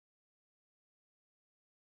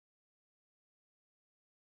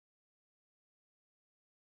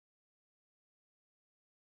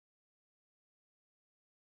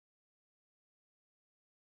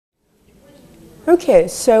Okay,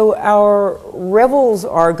 so our revels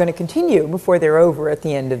are going to continue before they're over at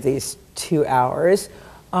the end of these 2 hours.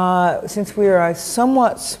 Since we are a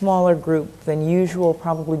somewhat smaller group than usual,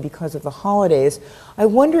 probably because of the holidays, I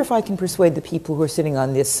wonder if I can persuade the people who are sitting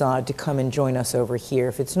on this side to come and join us over here.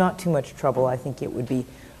 If it's not too much trouble, I think it would be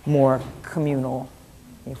more communal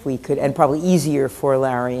if we could, and probably easier for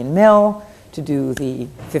Larry and Mel to do the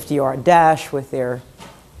 50-yard dash with their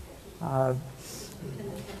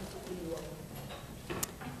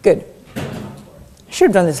good. I should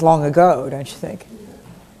have done this long ago, don't you think?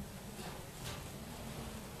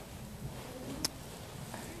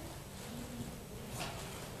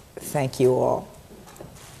 Thank you all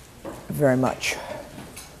very much.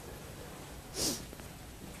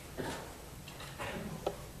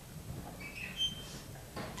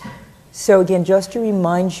 So again, just to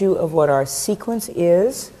remind you of what our sequence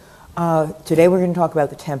is, today we're going to talk about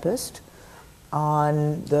the Tempest.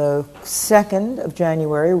 On the 2nd of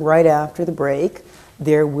January, right after the break,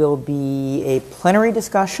 there will be a plenary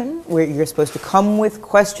discussion where you're supposed to come with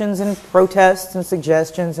questions and protests and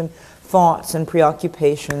suggestions and thoughts and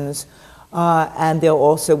preoccupations, and that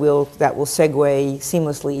will segue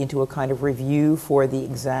seamlessly into a kind of review for the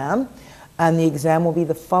exam. And the exam will be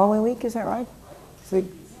the following week, is that right? So,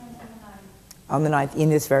 on the 9th, in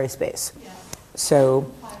this very space. Yeah. So,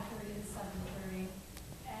 5:30 to 7:30.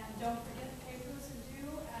 And don't forget the papers are due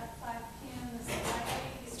at 5 p.m. this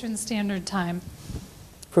Friday, Eastern Standard Time.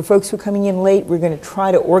 for folks who are coming in late, we're going to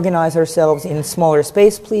try to organize ourselves in smaller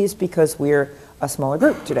space, please, because we're a smaller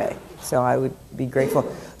group today. So I would be grateful.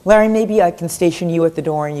 Larry, maybe I can station you at the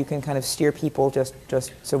door and you can kind of steer people just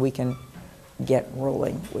so we can get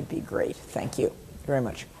rolling. Would be great. Thank you very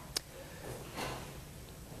much.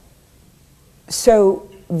 So,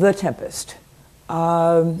 The Tempest.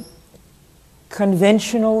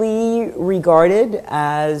 Conventionally regarded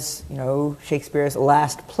as, Shakespeare's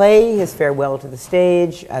last play, his farewell to the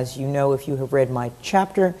stage. As you know, if you have read my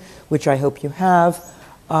chapter, which I hope you have,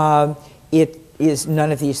 it is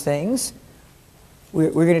none of these things. We're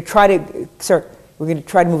going to try to, sir. We're going to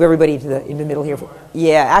try to move everybody into the middle here.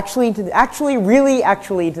 Yeah, actually into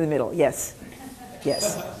the middle. Yes,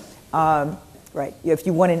 yes. Right. If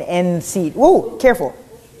you want an end seat, whoa, careful.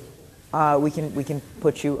 We can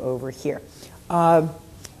put you over here.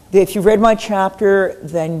 If you've read my chapter,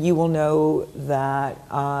 then you will know that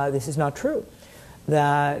this is not true.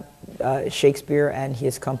 That Shakespeare and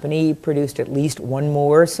his company produced at least one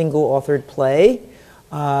more single-authored play,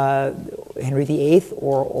 Henry VIII,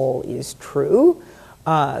 or All Is True.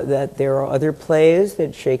 That there are other plays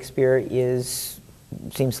that Shakespeare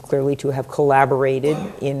seems clearly to have collaborated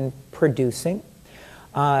in producing.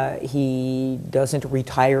 He doesn't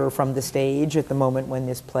retire from the stage at the moment when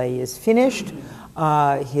this play is finished.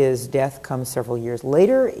 His death comes several years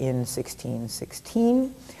later in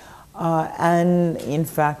 1616. And in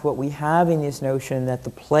fact, what we have in this notion that the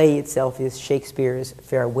play itself is Shakespeare's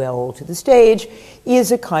farewell to the stage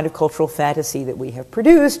is a kind of cultural fantasy that we have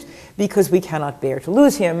produced because we cannot bear to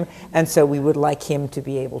lose him, and so we would like him to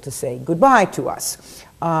be able to say goodbye to us.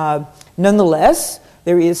 Nonetheless,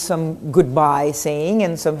 there is some goodbye saying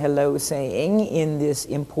and some hello saying in this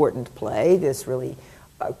important play, this really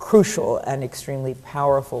crucial and extremely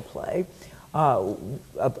powerful play.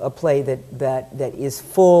 A play that is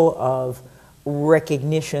full of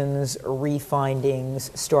recognitions,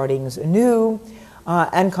 refindings, startings anew,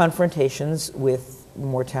 and confrontations with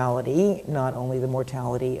mortality, not only the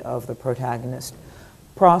mortality of the protagonist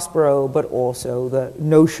Prospero, but also the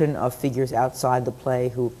notion of figures outside the play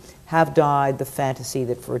who have died, the fantasy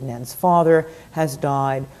that Ferdinand's father has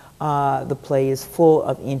died. The play is full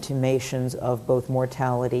of intimations of both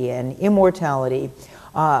mortality and immortality.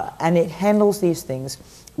 And it handles these things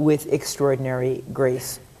with extraordinary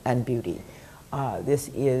grace and beauty. This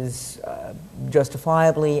is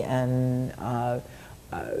justifiably and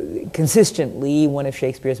consistently one of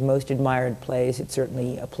Shakespeare's most admired plays. It's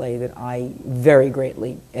certainly a play that I very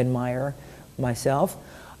greatly admire myself.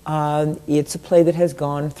 It's a play that has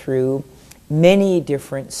gone through many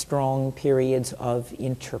different strong periods of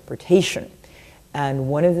interpretation. And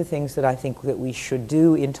one of the things that I think that we should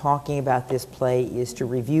do in talking about this play is to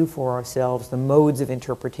review for ourselves the modes of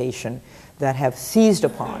interpretation that have seized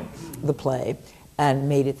upon the play and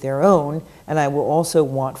made it their own. And I will also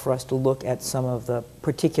want for us to look at some of the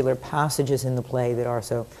particular passages in the play that are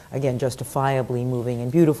so, again, justifiably moving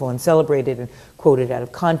and beautiful and celebrated and quoted out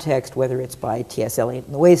of context, whether it's by T.S. Eliot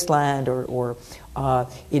in The Wasteland or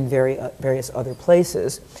in various other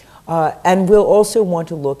places. And we'll also want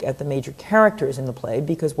to look at the major characters in the play,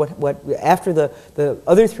 because after the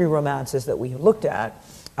other three romances that we have looked at,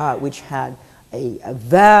 which had a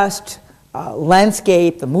vast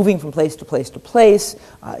landscape, the moving from place to place to place,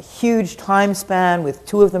 huge time span with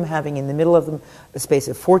two of them having in the middle of them a space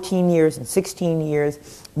of 14 years and 16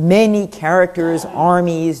 years, many characters,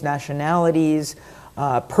 armies, nationalities,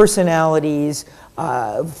 personalities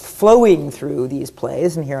flowing through these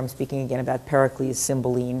plays. And here I'm speaking again about Pericles,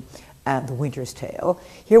 Cymbeline, and The Winter's Tale.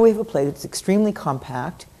 Here we have a play that's extremely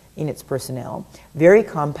compact in its personnel, very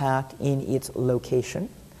compact in its location,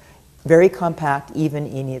 very compact even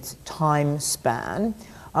in its time span.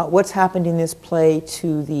 What's happened in this play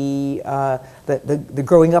to the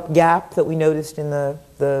growing up gap that we noticed in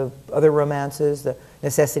the other romances, the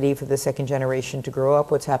necessity for the second generation to grow up?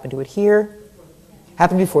 What's happened to it here?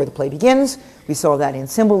 Happened before the play begins. We saw that in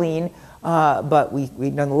Cymbeline, but we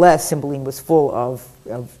nonetheless, Cymbeline was full of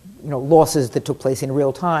losses that took place in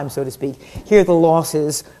real time, so to speak. Here the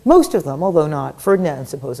losses, most of them, although not Ferdinand's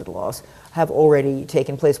supposed loss, have already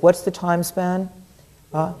taken place. What's the time span?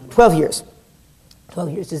 12 years.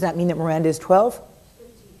 12 years. Does that mean that Miranda is 12?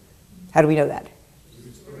 How do we know that?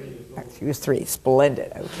 She was 3.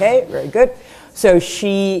 Splendid. Okay, very good. So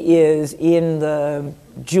she is in the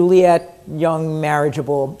Juliet young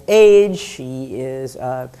marriageable age. She is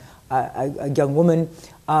a young woman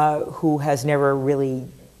who has never really,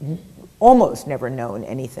 almost never known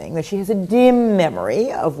anything. That she has a dim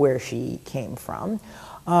memory of where she came from.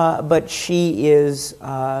 But she is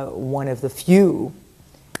one of the few,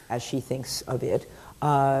 as she thinks of it,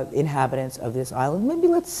 inhabitants of this island. Maybe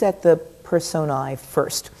let's set the personae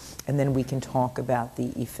first, and then we can talk about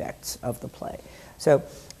the effects of the play. So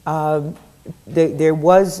the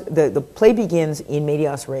play begins in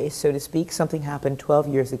medias res, so to speak. Something happened 12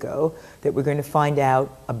 years ago that we're going to find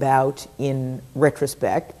out about in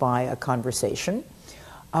retrospect by a conversation.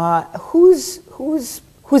 Who's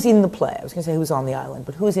in the play? I was going to say who's on the island,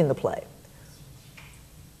 but who's in the play?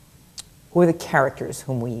 Who are the characters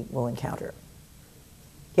whom we will encounter?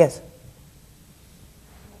 Yes?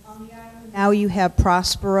 On the island now you have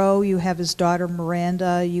Prospero, you have his daughter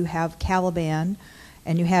Miranda, you have Caliban,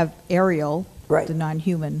 and you have Ariel, right, the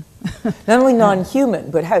non-human. Not only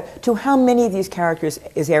non-human, but how many of these characters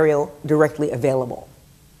is Ariel directly available?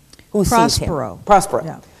 Who sees him? Prospero.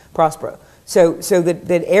 Yeah. Prospero. So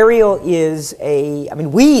that Ariel is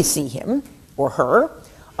we see him, or her.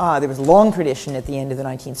 There was a long tradition at the end of the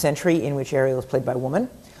 19th century in which Ariel is played by a woman.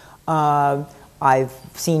 I've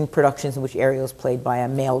seen productions in which Ariel is played by a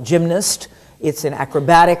male gymnast. It's an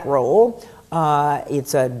acrobatic role.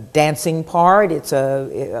 It's a dancing part.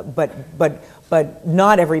 But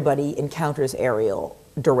not everybody encounters Ariel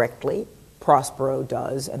directly. Prospero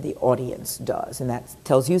does, and the audience does. And that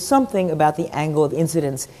tells you something about the angle of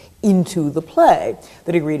incidence into the play,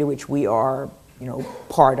 the degree to which we are,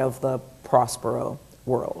 part of the Prospero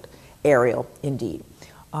world. Ariel, indeed.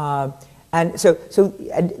 And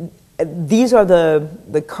these are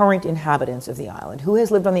the current inhabitants of the island. Who has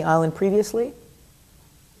lived on the island previously?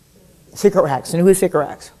 Sycorax. And who is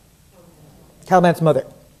Sycorax? Caliban's mother.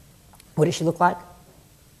 What does she look like?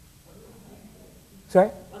 Sorry?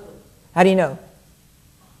 How do you know?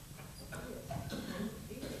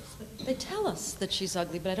 They tell us that she's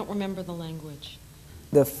ugly, but I don't remember the language.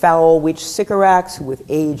 The foul witch Sycorax, who with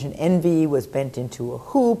age and envy was bent into a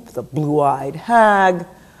hoop, the blue-eyed hag,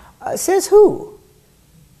 says who?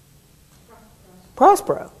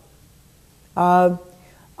 Prospero.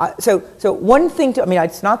 So one thing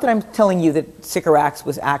it's not that I'm telling you that Sycorax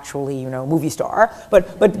was actually, a movie star,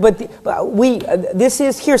 but this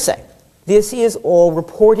is hearsay. This is all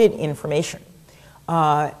reported information.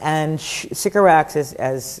 And Sycorax,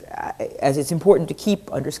 as it's important to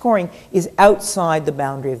keep underscoring, is outside the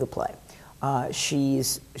boundary of the play. She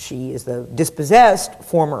is the dispossessed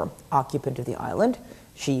former occupant of the island.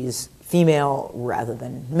 She's female rather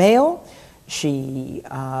than male. She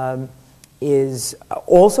is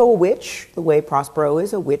also a witch, the way Prospero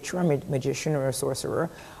is a witch or a magician or a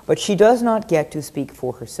sorcerer, but she does not get to speak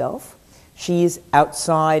for herself. She's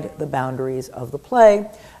outside the boundaries of the play,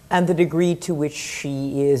 and the degree to which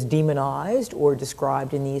she is demonized or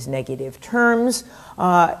described in these negative terms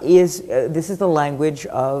this is the language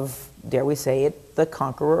of, dare we say it, the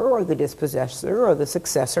conqueror or the dispossessor or the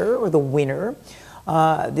successor or the winner.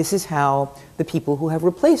 This is how the people who have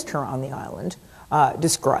replaced her on the island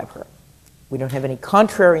describe her. We don't have any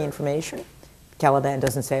contrary information. Caliban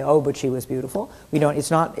doesn't say, "Oh, but she was beautiful." We don't.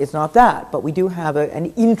 It's not that. But we do have an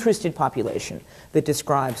interested population that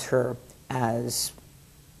describes her as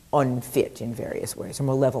unfit in various ways, or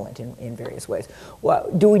malevolent in various ways. Well,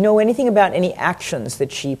 do we know anything about any actions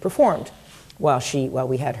that she performed while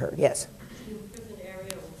we had her? Yes.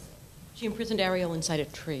 She imprisoned Ariel inside a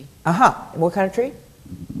tree. Aha. And what kind of tree?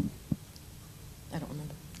 I don't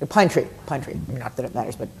remember. A pine tree. Pine tree. I mean, not that it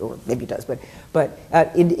matters, but or maybe it does. But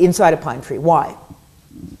inside a pine tree. Why?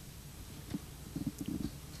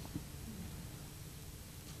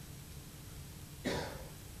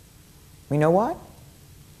 We know why?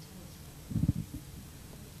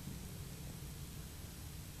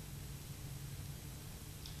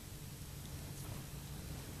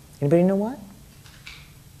 Anybody know why? Did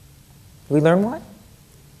we learn why?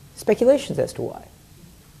 Speculations as to why.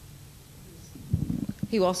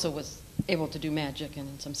 He also was able to do magic and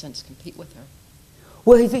in some sense compete with her.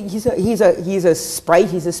 Well, he's a sprite.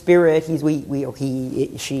 He's a spirit. He's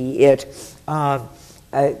he, she, it. So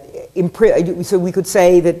we could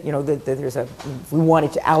say that that there's a. If we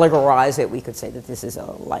wanted to allegorize it, we could say that this is a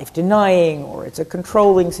life denying or it's a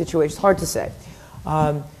controlling situation. It's hard to say.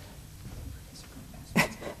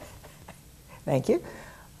 Thank you.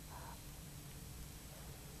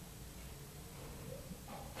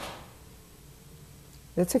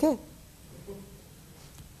 That's okay.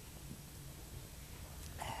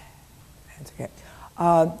 That's okay.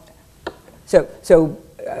 So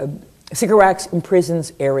Sycorax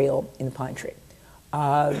imprisons Ariel in the pine tree.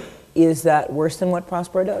 Is that worse than what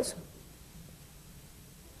Prospero does?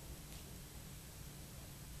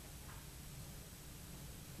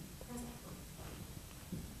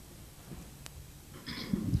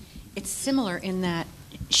 It's similar in that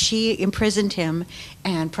she imprisoned him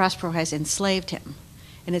and Prospero has enslaved him.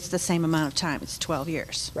 And it's the same amount of time. It's 12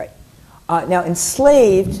 years. Right. Now,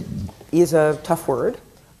 enslaved is a tough word.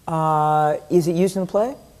 Is it used in the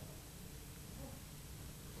play?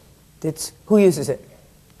 Who uses it?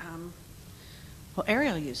 Well,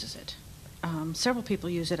 Ariel uses it. Several people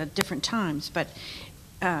use it at different times, but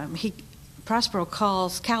Prospero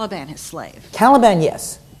calls Caliban his slave. Caliban,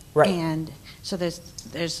 yes. Right. And so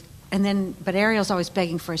but Ariel's always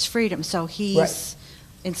begging for his freedom, so he's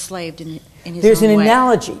enslaved in his own way. There's an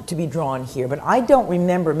analogy to be drawn here, but I don't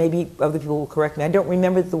remember, maybe other people will correct me, I don't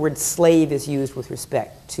remember that the word slave is used with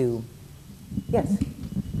respect to, yes,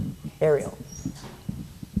 Ariel.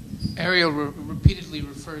 Ariel repeatedly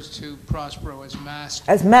refers to Prospero as master.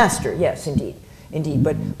 As master, yes, indeed. Indeed,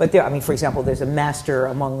 but there, I mean, for example, there's a master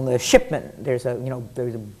among the shipmen. There's a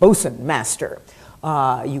bosun master.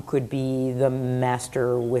 You could be the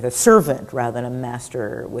master with a servant rather than a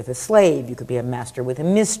master with a slave. You could be a master with a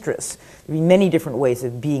mistress. There would be many different ways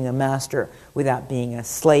of being a master without being a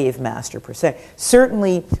slave master per se.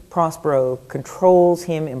 Certainly, Prospero controls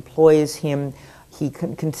him, employs him. He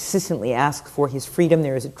consistently asks for his freedom.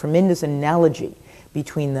 There is a tremendous analogy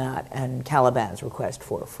between that and Caliban's request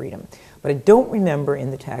for freedom. But I don't remember in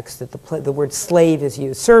the text that the word slave is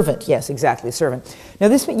used. Servant, yes, exactly, servant. Now,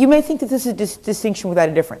 you may think that this is a distinction without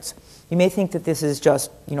a difference. You may think that this is just,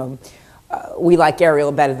 we like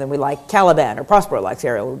Ariel better than we like Caliban, or Prospero likes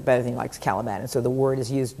Ariel better than he likes Caliban, and so the word is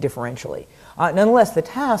used differentially. Nonetheless, the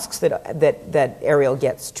tasks that Ariel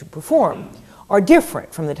gets to perform are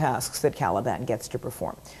different from the tasks that Caliban gets to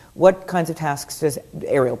perform. What kinds of tasks does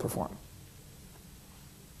Ariel perform?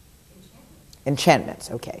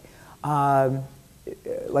 Enchantments, okay.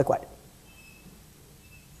 Like what?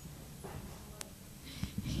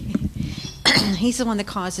 He's the one that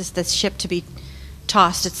causes the ship to be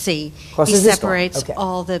tossed at sea. He separates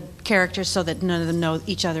all the characters so that none of them know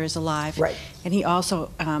each other is alive. Right. And he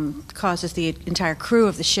also causes the entire crew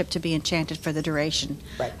of the ship to be enchanted for the duration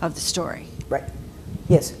of the story. Right.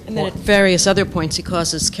 Yes. And then at various other points, he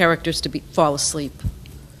causes characters to fall asleep.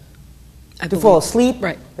 Fall asleep.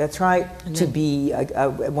 Right. That's right. To be,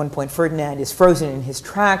 at one point, Ferdinand is frozen in his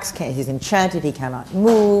tracks. He's enchanted. He cannot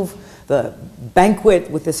move. The banquet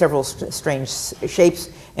with the several strange shapes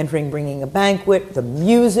entering, bringing a banquet. The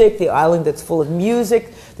music, the island that's full of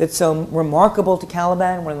music, that's so remarkable to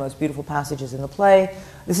Caliban, one of the most beautiful passages in the play.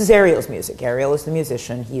 This is Ariel's music. Ariel is the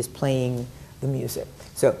musician. He is playing the music.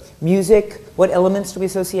 So music, what elements do we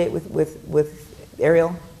associate with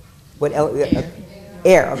Ariel?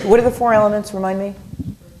 Air. What are the four elements, remind me?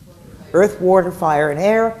 Earth, water, fire, and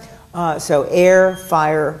air. So air,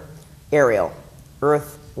 fire, Ariel.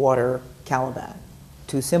 Earth, water, Caliban.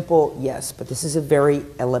 Too simple? Yes, but this is a very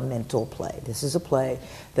elemental play. This is a play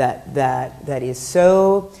that is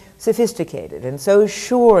so sophisticated and so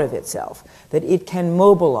sure of itself that it can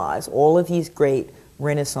mobilize all of these great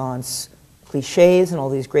Renaissance cliches and all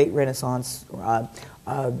these great Renaissance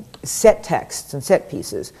set texts and set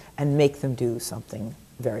pieces and make them do something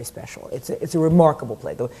very special. It's a remarkable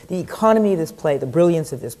play. The economy of this play, the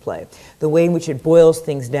brilliance of this play, the way in which it boils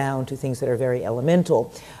things down to things that are very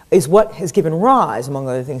elemental is what has given rise, among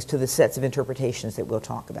other things, to the sets of interpretations that we'll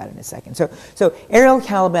talk about in a second. So Ariel and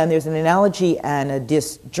Caliban, there's an analogy and a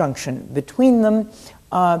disjunction between them.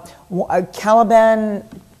 Caliban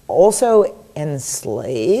also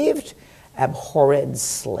enslaved, abhorred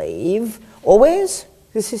slave. Always?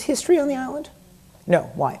 This is history on the island?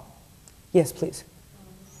 No. Why? Yes, please.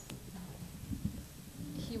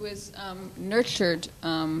 He was nurtured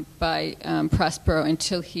by Prospero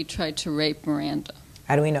until he tried to rape Miranda.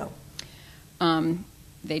 How do we know?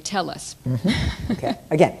 They tell us. Mm-hmm.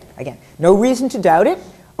 Okay. Again, no reason to doubt it.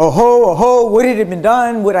 Oh ho, would it have been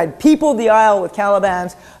done? Would I peopled the isle with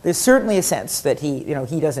Calibans? There's certainly a sense that he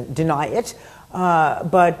doesn't deny it.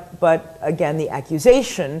 But again, the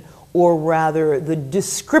accusation, or rather the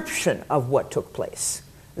description of what took place.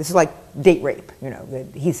 This is like date rape,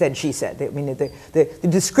 he said, she said. I mean, the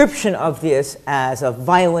description of this as a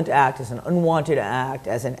violent act, as an unwanted act,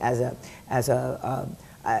 as an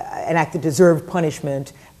act that deserved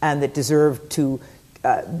punishment and that deserved to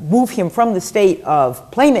move him from the state of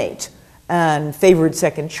playmate and favored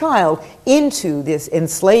second child into this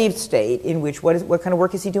enslaved state in which, what kind of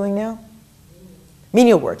work is he doing now?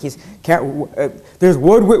 Menial work. There's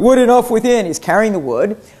wood enough within. He's carrying the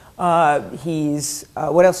wood.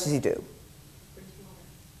 What else does he do?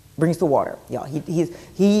 Brings the water. Yeah,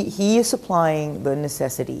 he is supplying the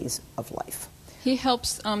necessities of life. He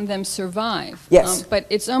helps them survive. Yes. But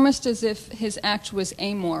it's almost as if his act was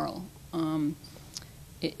amoral.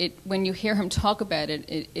 When you hear him talk about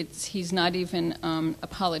it, he's not even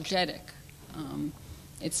apologetic.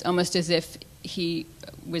 It's almost as if he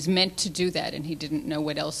was meant to do that and he didn't know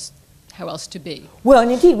how else to be. Well,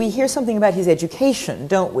 and indeed, we hear something about his education,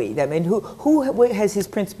 don't we? I mean, who has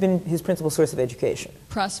been his principal source of education?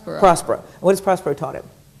 Prospero. Prospero. What has Prospero taught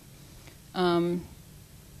him?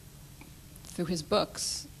 Through his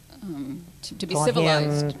books, to be taught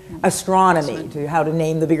civilized. Him astronomy, to how to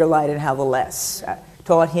name the bigger light and how the less.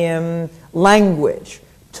 Taught him language.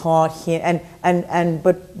 Taught him,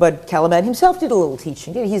 but Caliban himself did a little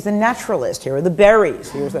teaching. He's the naturalist. Here are the berries.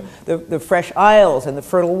 Here's the fresh isles and the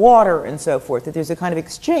fertile water and so forth. That there's a kind of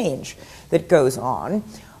exchange that goes on.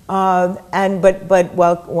 But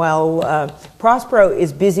while Prospero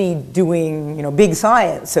is busy doing big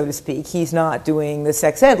science, so to speak, he's not doing the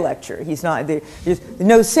sex ed lecture. He's not. There's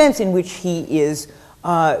no sense in which he is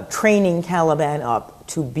training Caliban up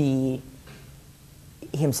to be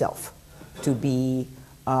himself, to be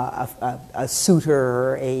a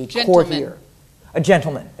suitor, a courtier, a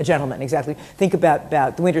gentleman, exactly. Think about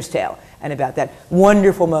The Winter's Tale and about that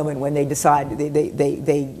wonderful moment when they decide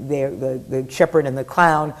the shepherd and the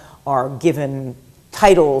clown are given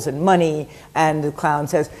titles and money, and the clown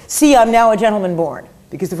says, "See, I'm now a gentleman born,"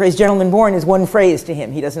 because the phrase "gentleman born" is one phrase to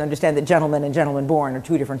him. He doesn't understand that gentleman and gentleman born are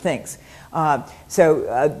two different things.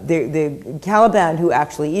 So the Caliban, who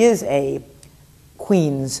actually is a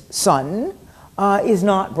queen's son, is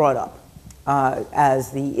not brought up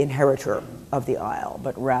as the inheritor of the isle,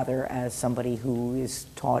 but rather as somebody who is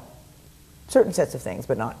taught certain sets of things,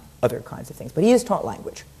 but not other kinds of things. But he is taught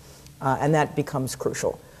language, and that becomes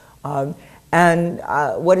crucial.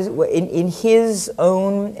 What is in his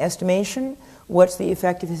own estimation? What's the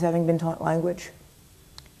effect of his having been taught language?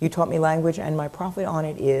 You taught me language, and my profit on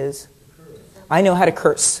it is I know how to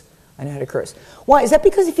curse. I know how to curse. Why? Is that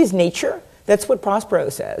because of his nature? That's what Prospero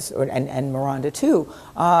says, and Miranda too,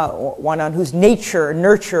 one on whose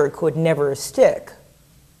nurture could never stick.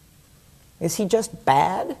 Is he just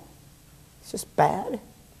bad? He's just bad?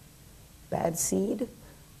 Bad seed?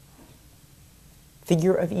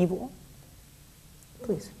 Figure of evil?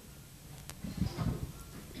 Please.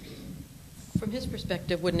 From his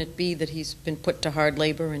perspective, wouldn't it be that he's been put to hard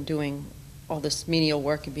labor and doing all this menial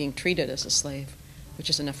work and being treated as a slave, which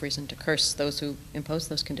is enough reason to curse those who impose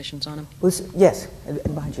those conditions on him? Yes, and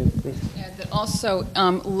behind you, please. Yeah, that also,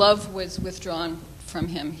 love was withdrawn from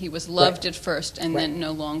him. He was loved at first and then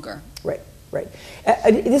no longer. Right.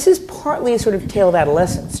 This is partly a sort of tale of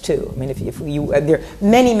adolescence, too. I mean, there are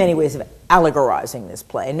many ways of allegorizing this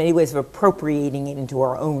play, and many ways of appropriating it into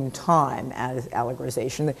our own time as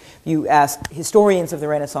allegorization. If you ask historians of the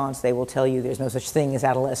Renaissance, they will tell you there's no such thing as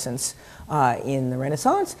adolescence in the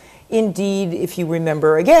Renaissance. Indeed, if you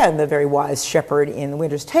remember, again, the very wise shepherd in The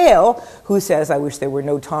Winter's Tale, who says, I wish there were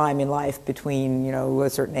no time in life between, a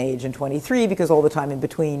certain age and 23, because all the time in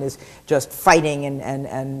between is just fighting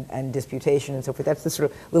and disputation and so forth. That's the sort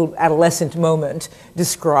of little adolescent moment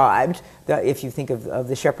described, that if you think of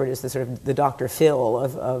the shepherd as the sort of the Dr. Phil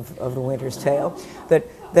of The Winter's Tale,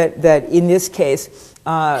 that in this case,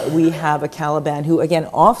 we have a Caliban who, again,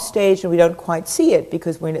 off stage, and we don't quite see it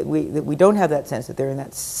because we don't have that sense that they're in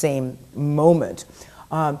that same moment,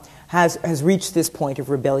 has reached this point of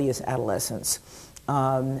rebellious adolescence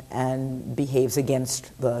and behaves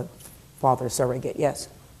against the father surrogate. Yes,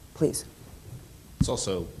 please. It's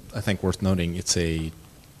also, I think, worth noting it's a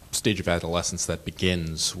stage of adolescence that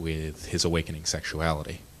begins with his awakening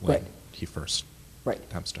sexuality when he first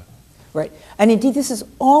attempts to. Right. And indeed, this is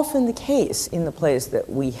often the case in the plays that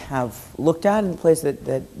we have looked at, in the plays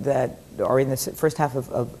that are in the first half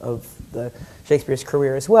of the Shakespeare's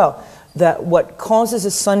career as well, that what causes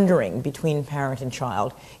a sundering between parent and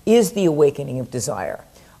child is the awakening of desire.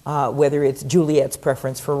 Whether it's Juliet's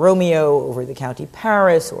preference for Romeo over the County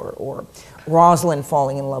Paris, or Rosalind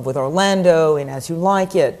falling in love with Orlando in As You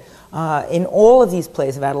Like It, in all of these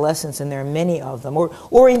plays of adolescence, and there are many of them,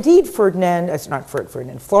 or indeed Florizel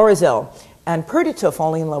and Perdita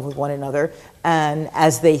falling in love with one another, and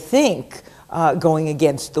as they think, going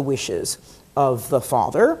against the wishes of the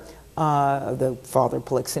father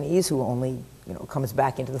Polixenes, who only comes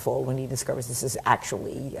back into the fold when he discovers this is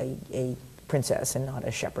actually a princess and not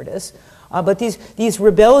a shepherdess. But these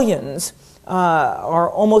rebellions are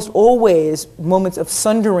almost always moments of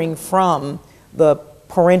sundering from the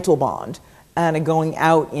parental bond and a going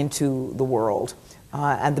out into the world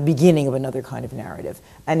and the beginning of another kind of narrative.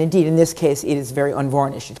 And indeed, in this case, it is very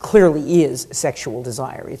unvarnished. It clearly is sexual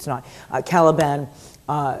desire. It's not. Caliban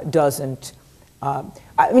doesn't. I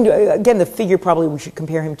mean, again, the figure probably we should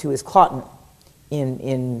compare him to is Cloten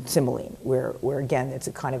in Cymbeline, where again, it's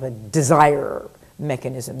a kind of a desire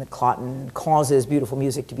mechanism that Cloten causes beautiful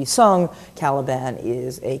music to be sung. Caliban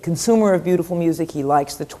is a consumer of beautiful music. He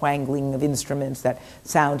likes the twangling of instruments, that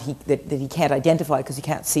sound that he can't identify because he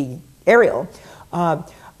can't see Ariel.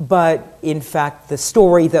 But in fact, the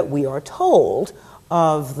story that we are told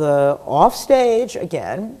of the offstage,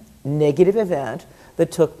 again, negative event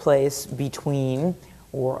that took place between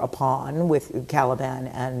or upon with Caliban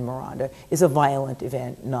and Miranda is a violent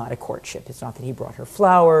event, not a courtship. It's not that he brought her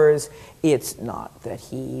flowers. It's not that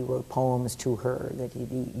he wrote poems to her, that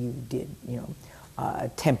you did,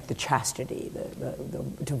 tempt the chastity,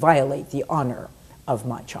 to violate the honor of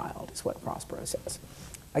my child, is what Prospero says.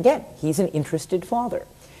 Again, he's an interested father.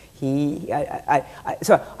 It's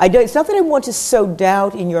not that I want to sow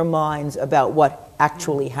doubt in your minds about what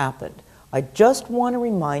actually happened. I just want to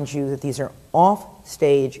remind you that these are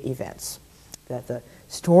off-stage events, that the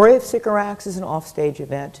story of Sycorax is an off-stage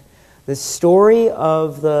event. The story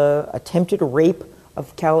of the attempted rape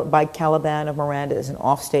by Caliban of Miranda is an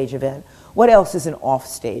off-stage event. What else is an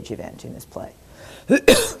off-stage event in this play?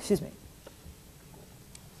 Excuse me.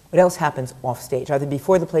 What else happens off-stage, either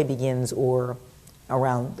before the play begins or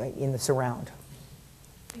around, in the surround?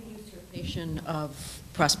 The usurpation of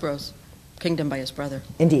Prospero's kingdom by his brother.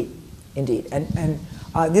 Indeed. Indeed, and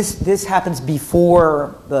this happens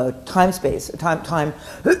before the time span of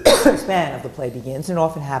the play begins, and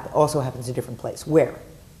often also happens in a different place. Where?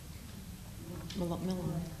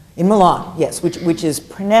 Milan. In Milan, yes, which is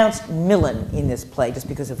pronounced Milan in this play, just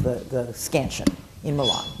because of the scansion. In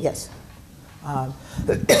Milan, yes.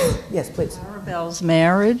 Yes, please. Arabella's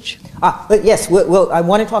marriage. But yes, well, I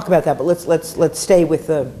want to talk about that, but let's stay with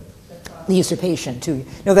the usurpation too.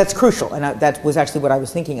 No, that's crucial, and that was actually what I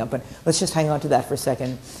was thinking of, but let's just hang on to that for a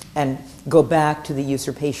second and go back to the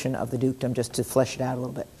usurpation of the dukedom just to flesh it out a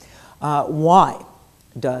little bit. Why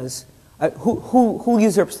does, who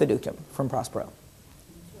usurps the dukedom from Prospero?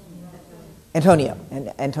 Antonio,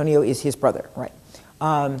 and Antonio is his brother, right?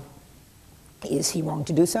 Is he wrong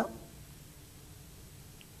to do so?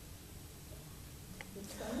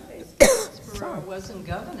 Prospero wasn't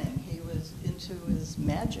governing, he was into his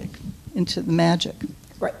magic. Into the magic.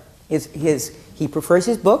 Right. He prefers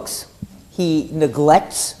his books. He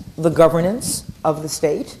neglects the governance of the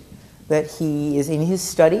state, that he is in his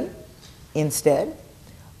study instead.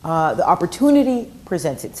 The opportunity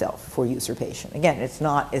presents itself for usurpation. Again, it's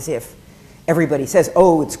not as if everybody says,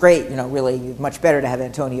 oh, it's great, really much better to have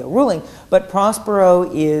Antonio ruling, but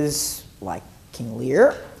Prospero is like King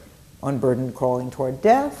Lear, unburdened, crawling toward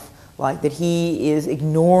death, like that he is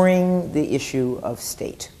ignoring the issue of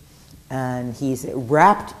state. And he's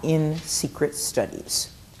wrapped in secret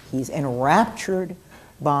studies. He's enraptured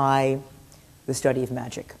by the study of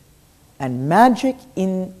magic. And magic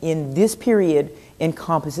in this period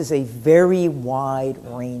encompasses a very wide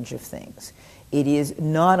range of things. It is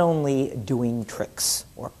not only doing tricks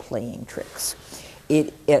or playing tricks.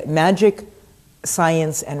 Magic,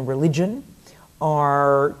 science, and religion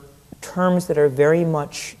are terms that are very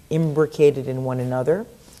much imbricated in one another.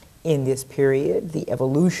 In this period, the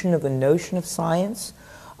evolution of the notion of science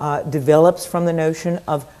develops from the notion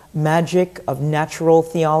of magic, of natural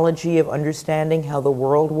theology, of understanding how the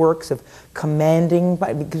world works, of commanding.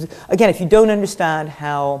 Because, again, if you don't understand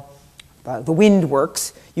how the wind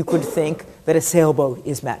works, you could think that a sailboat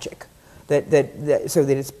is magic. So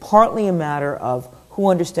that it's partly a matter of who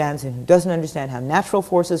understands and who doesn't understand how natural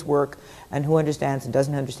forces work, and who understands and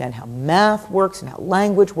doesn't understand how math works and how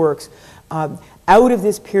language works. Out of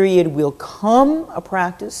this period will come a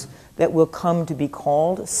practice that will come to be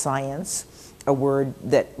called science, a word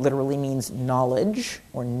that literally means knowledge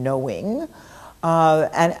or knowing.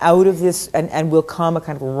 And out of this, and will come a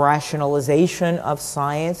kind of rationalization of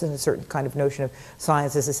science and a certain kind of notion of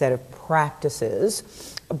science as a set of practices.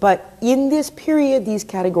 But in this period, these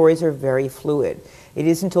categories are very fluid. It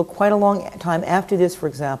isn't until quite a long time after this, for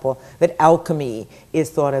example, that alchemy is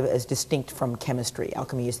thought of as distinct from chemistry.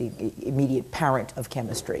 Alchemy is the immediate parent of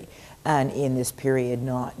chemistry, and in this period,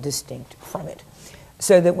 not distinct from it.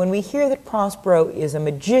 So that when we hear that Prospero is a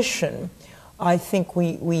magician, I think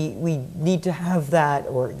we need to have that,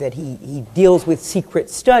 or that he deals with secret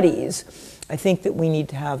studies. I think that we need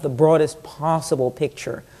to have the broadest possible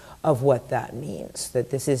picture of what that means,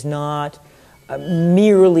 that this is not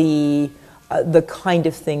merely the kind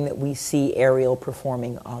of thing that we see Ariel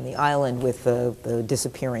performing on the island with the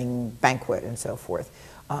disappearing banquet and so forth.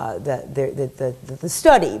 That the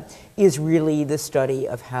study is really the study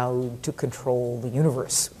of how to control the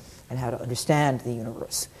universe and how to understand the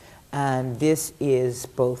universe. And this is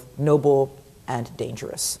both noble and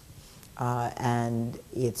dangerous. And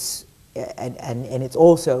it's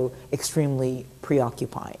also extremely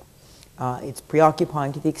preoccupying. It's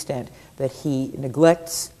preoccupying to the extent that he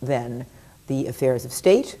neglects then the affairs of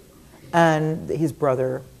state, and his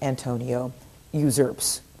brother Antonio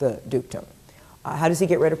usurps the dukedom. How does he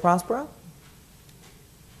get rid of Prospero?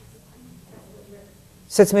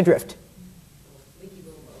 Sets him adrift.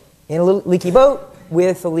 In a little leaky boat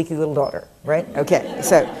with a leaky little daughter, right? Okay,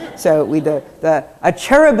 so we a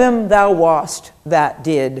cherubim thou wast that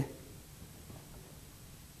did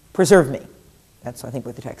preserve me. That's, I think,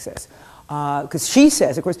 what the text says. Because she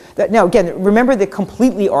says, of course, that, now again, remember the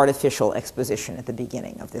completely artificial exposition at the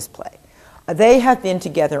beginning of this play. They have been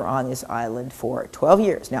together on this island for 12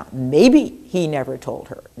 years. Now, maybe he never told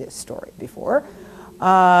her this story before,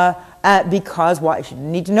 because why? She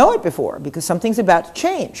didn't need to know it before, because something's about to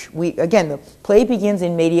change. Again, the play begins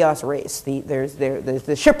in medias res. There's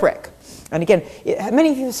the shipwreck. And again,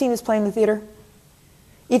 many of you have seen this play in the theater?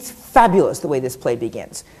 It's fabulous the way this play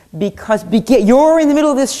begins, because you're in the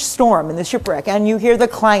middle of this storm in the shipwreck, and you hear the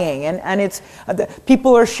clanging, and it's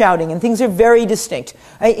people are shouting, and things are very indistinct,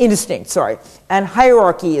 and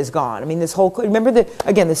hierarchy is gone. I mean, this whole, remember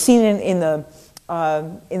the scene in the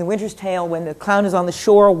Winter's Tale when the clown is on the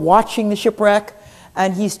shore watching the shipwreck,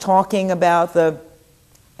 and he's talking about the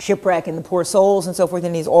shipwreck and the poor souls and so forth,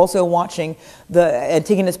 and he's also watching the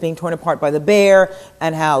Antigonus being torn apart by the bear,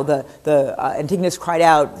 and how the Antigonus cried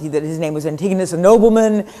out that his name was Antigonus, a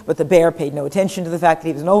nobleman, but the bear paid no attention to the fact that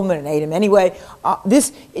he was a nobleman and ate him anyway.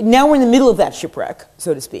 Now we're in the middle of that shipwreck,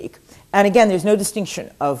 so to speak, and again, there's no distinction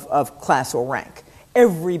of class or rank.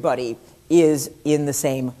 Everybody is in the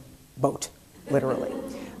same boat, literally,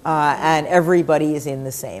 and everybody is in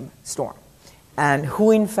the same storm. And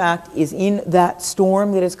who, in fact, is in that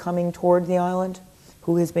storm that is coming toward the island?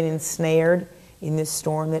 Who has been ensnared in this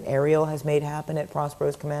storm that Ariel has made happen at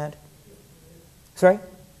Prospero's command? Sorry?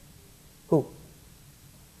 Who?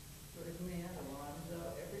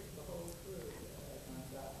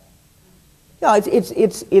 Yeah,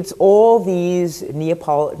 it's all these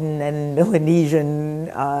Neapolitan and Melanesian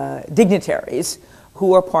dignitaries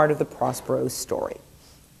who are part of the Prospero story.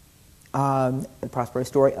 The Prospero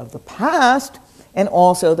story of the past, and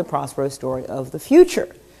also the Prospero story of the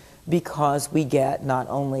future, because we get not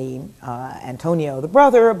only Antonio the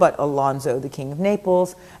brother, but Alonso the king of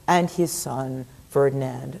Naples, and his son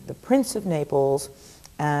Ferdinand the prince of Naples,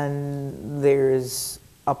 and there's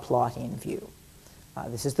a plot in view.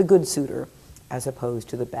 This is the good suitor as opposed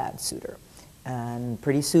to the bad suitor. And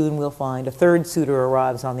pretty soon we'll find a third suitor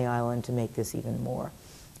arrives on the island to make this even more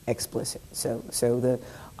explicit. So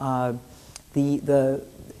the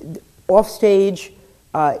offstage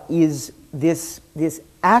is this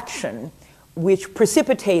action which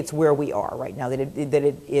precipitates where we are right now. I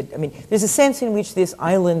mean, there's a sense in which this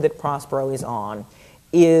island that Prospero is on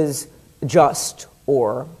is just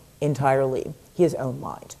or entirely his own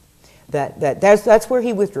mind. That's where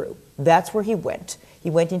he withdrew. That's where he went. He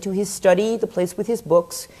went into his study, the place with his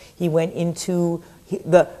books. He went into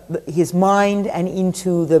his mind and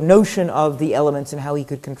into the notion of the elements and how he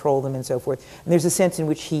could control them and so forth. And there's a sense in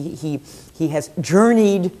which he has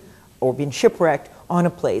journeyed or been shipwrecked on a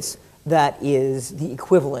place that is the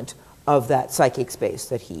equivalent of that psychic space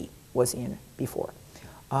that he was in before.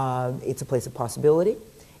 It's a place of possibility.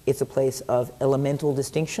 It's a place of elemental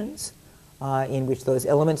distinctions in which those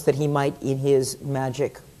elements that he might in his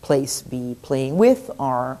magic place be playing with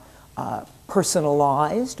are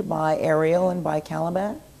personalized by Ariel and by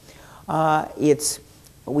Caliban.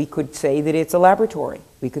 We could say that it's a laboratory.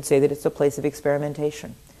 We could say that it's a place of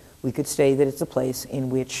experimentation. We could say that it's a place in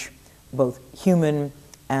which both human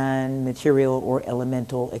and material or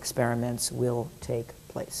elemental experiments will take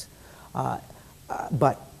place.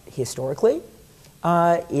 But historically,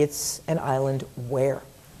 it's an island where?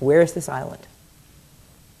 Where is this island?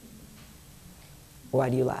 Why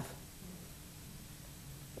do you laugh?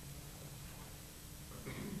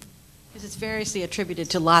 Because it's variously attributed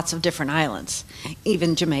to lots of different islands,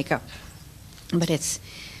 even Jamaica. But it's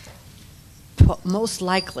most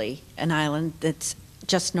likely an island that's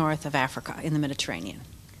just north of Africa in the Mediterranean.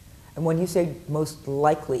 And when you say most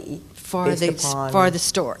likely, for the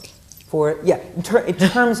story. In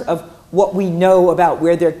terms of what we know about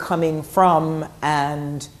where they're coming from,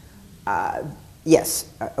 and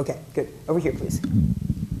yes, okay, good. Over here, please.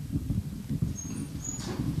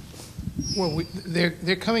 Well,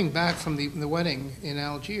 they're coming back from the wedding in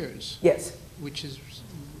Algiers. Yes. Which is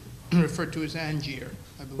referred to as Angier,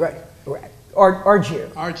 I believe. Right. Argier.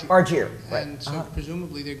 Right. And so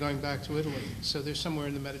presumably they're going back to Italy. So they're somewhere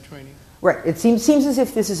in the Mediterranean. Right. It seems as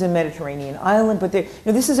if this is a Mediterranean island, but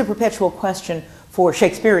this is a perpetual question for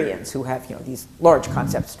Shakespeareans who have these large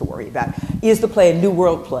concepts to worry about. Is the play a New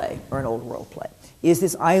World play or an Old World play? Is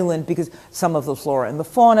this island, because some of the flora and the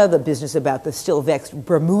fauna, the business about the still vexed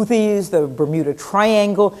Bermudes, the Bermuda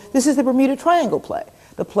Triangle, this is the Bermuda Triangle play.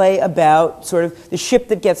 The play about sort of the ship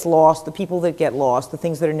that gets lost, the people that get lost, the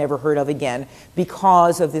things that are never heard of again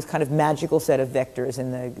because of this kind of magical set of vectors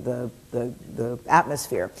in the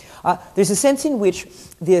atmosphere. There's a sense in which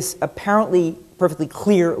this apparently perfectly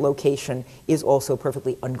clear location is also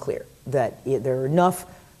perfectly unclear, that there are enough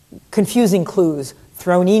confusing clues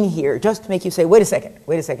thrown in here just to make you say, wait a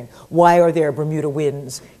second, why are there Bermuda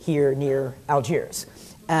winds here near Algiers?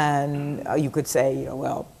 And you could say,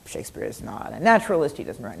 well, Shakespeare is not a naturalist, he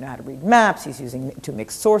doesn't know how to read maps, he's using two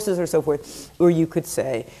mixed sources or so forth. Or you could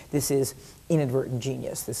say, this is inadvertent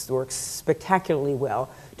genius. This works spectacularly well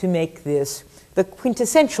to make this the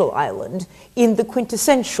quintessential island in the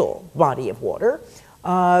quintessential body of water,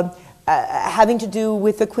 having to do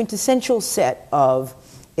with the quintessential set of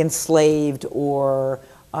enslaved or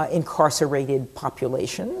incarcerated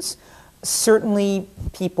populations. Certainly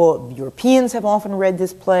Europeans have often read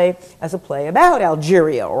this play as a play about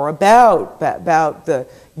Algeria or about the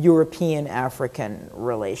European-African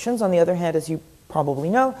relations. On the other hand, as you probably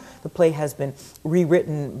know, the play has been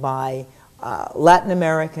rewritten by Latin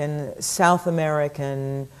American, South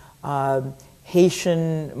American,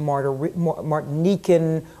 Haitian,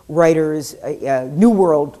 Martinican writers, New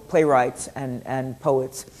World playwrights and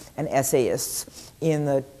poets and essayists in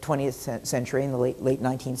the 20th century, in the late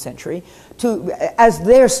 19th century, as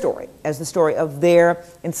their story, as the story of their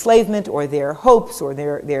enslavement or their hopes or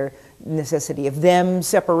their necessity of them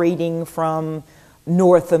separating from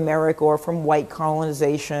North America or from white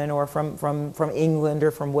colonization or from England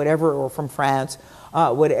or from whatever, or from France,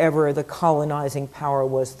 whatever the colonizing power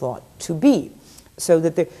was thought to be. So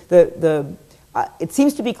that it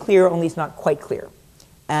seems to be clear, only it's not quite clear.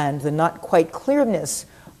 And the not quite clearness,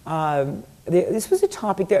 this was a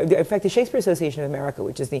topic there. In fact, the Shakespeare Association of America,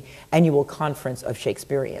 which is the annual conference of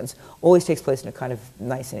Shakespeareans, always takes place in a kind of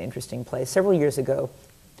nice and interesting place. Several years ago,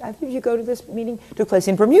 I think you go to this meeting, took place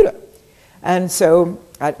in Bermuda. And so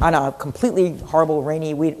on a completely horrible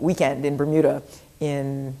rainy weekend in Bermuda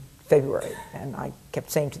in February, and I kept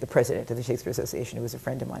saying to the president of the Shakespeare Association, who was a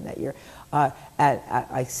friend of mine that year,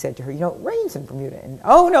 I said to her, it rains in Bermuda. And,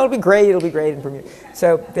 oh, no, it'll be great in Bermuda.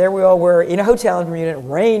 So there we all were in a hotel in Bermuda,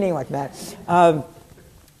 raining like that.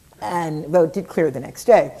 Though it did clear the next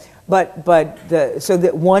day. So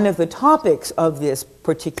that one of the topics of this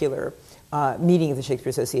particular meeting of the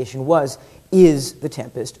Shakespeare Association is the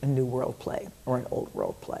Tempest a New World play or an Old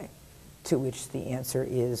World play? To which the answer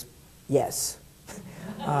is yes.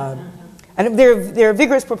 And there are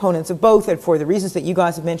vigorous proponents of both, and for the reasons that you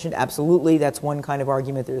guys have mentioned, absolutely, that's one kind of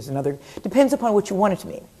argument. There's another. Depends upon what you want it to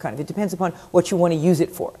mean. It depends upon what you want to use it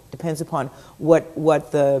for. Depends upon what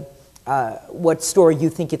story you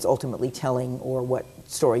think it's ultimately telling, or what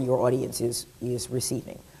story your audience is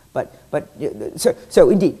receiving. So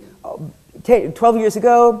indeed, 12 years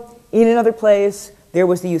ago, in another place, there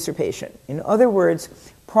was the usurpation. In other words,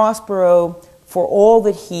 Prospero, for all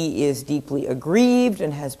that he is deeply aggrieved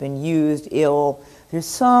and has been used ill, there's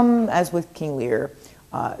some, as with King Lear,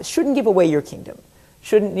 shouldn't give away your kingdom.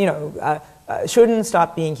 Shouldn't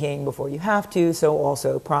stop being king before you have to. So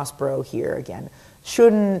also Prospero here again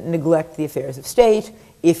shouldn't neglect the affairs of state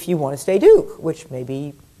if you want to stay duke, which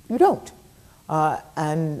maybe you don't.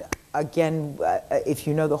 And again, if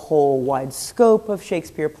you know the whole wide scope of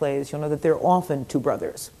Shakespeare plays, you'll know that there are often two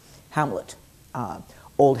brothers, Hamlet,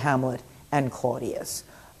 Old Hamlet, and Claudius.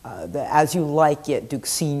 The As You Like It, Duke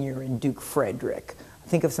Senior and Duke Frederick.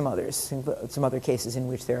 Think of some others, some other cases in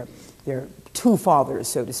which there are two fathers,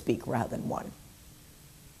 so to speak, rather than one.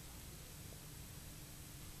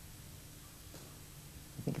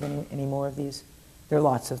 Think of any more of these? There are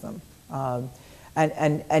lots of them.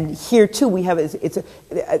 And here too we have it's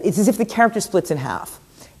as if the character splits in half.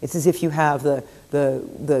 It's as if you have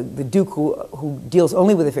the Duke who deals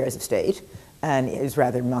only with affairs of state and is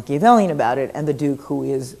rather Machiavellian about it, and the Duke who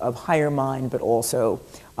is of higher mind but also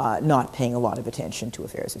not paying a lot of attention to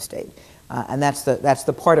affairs of state. And that's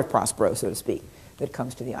the part of Prospero, so to speak, that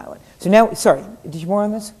comes to the island. So now, sorry, did you more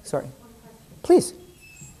on this? Sorry. Please.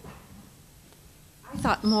 I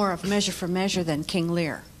thought more of Measure for Measure than King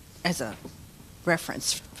Lear as a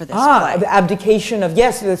reference for this play. The abdication of,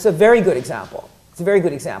 yes, that's a very good example. It's a very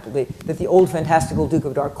good example, that the old fantastical Duke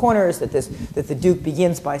of Dark Corners, that the Duke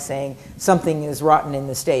begins by saying, something is rotten in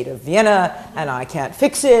the state of Vienna, and I can't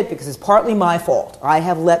fix it because it's partly my fault. I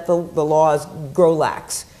have let the laws grow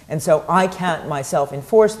lax, and so I can't myself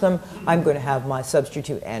enforce them. I'm going to have my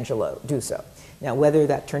substitute Angelo do so. Now, whether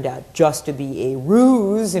that turned out just to be a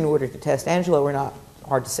ruse in order to test Angelo or not,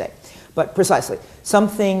 hard to say. But precisely,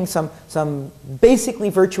 some basically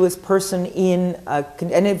virtuous person in,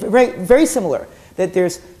 and it, very similar, that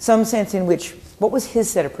there's some sense in which, what was his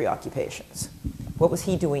set of preoccupations? What was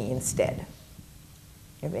he doing instead?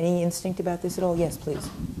 You have any instinct about this at all? Yes, please.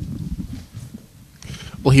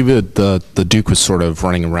 Well, the Duke was sort of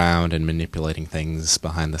running around and manipulating things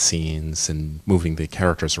behind the scenes and moving the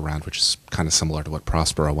characters around, which is kind of similar to what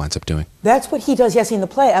Prospero winds up doing. That's what he does, yes, in the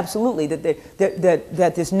play, absolutely.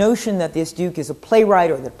 That this notion that this Duke is a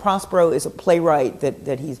playwright or that Prospero is a playwright,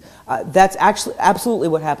 that he's, that's actually absolutely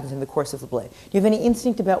what happens in the course of the play. Do you have any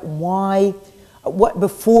instinct about why,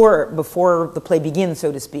 before the play begins,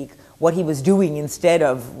 so to speak, what he was doing instead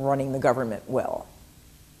of running the government well?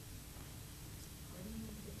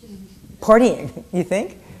 Partying, you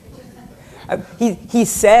think? He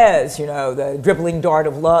says, you know, the dribbling dart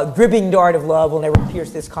of love will never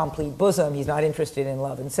pierce this complete bosom. He's not interested in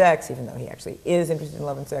love and sex, even though he actually is interested in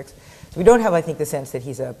love and sex. So we don't have, I think, the sense that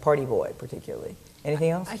he's a party boy, particularly.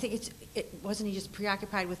 Anything else? I think wasn't he just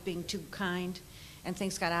preoccupied with being too kind, and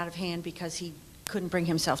things got out of hand because he couldn't bring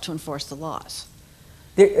himself to enforce the laws.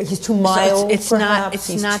 He's too mild, so it's not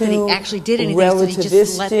that he actually did anything, so he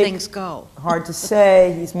just let things go. Hard to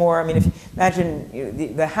say. He's more, I mean, if you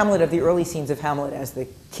imagine the Hamlet of the early scenes of Hamlet as the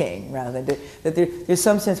king, rather than that there's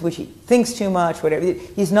some sense in which he thinks too much, whatever.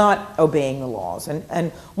 He's not obeying the laws.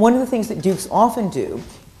 And one of the things that dukes often do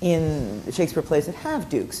in Shakespeare plays that have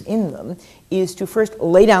dukes in them is to first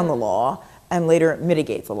lay down the law and later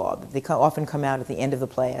mitigate the law. They often come out at the end of the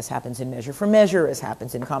play, as happens in Measure for Measure, as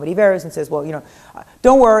happens in Comedy of Errors, and says, well, you know,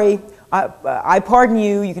 don't worry, I pardon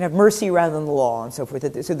you, you can have mercy rather than the law, and so forth.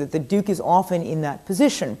 So that the Duke is often in that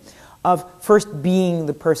position of first being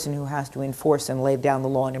the person who has to enforce and lay down the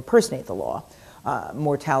law and impersonate the law,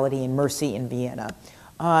 mortality and mercy in Vienna,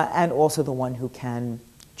 and also the one who can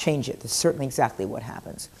change it. That's certainly exactly what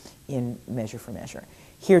happens in Measure for Measure.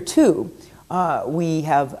 Here, too, we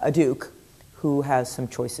have a Duke who has some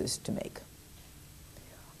choices to make.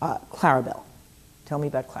 Claribel. Tell me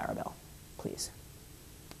about Claribel, please.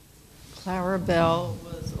 Claribel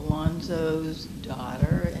was Alonso's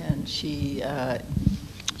daughter, and she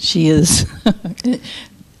is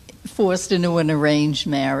forced into an arranged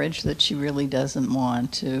marriage that she really doesn't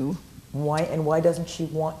want to. Why, and why doesn't she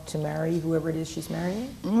want to marry whoever it is she's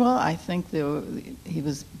marrying? Well, I think he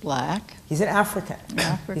was black. He's an African.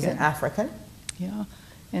 He's an African. Yeah.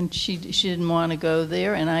 And she didn't want to go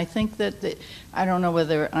there, and I think that, I don't know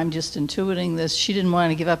whether I'm just intuiting this, she didn't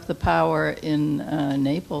want to give up the power in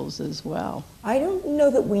Naples as well. I don't know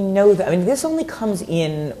that we know that. I mean, this only comes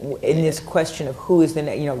in this question of who is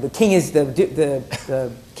the, you know, the king is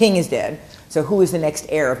the king is dead, so who is the next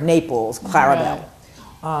heir of Naples? Claribel.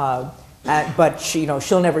 Right. But she, you know,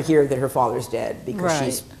 she'll never hear that her father's dead because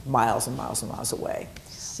she's miles and miles and miles away.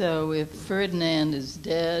 So if Ferdinand is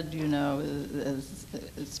dead, you know, as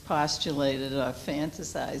it's postulated or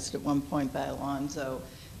fantasized at one point by Alonso,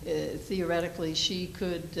 theoretically she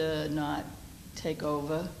could not take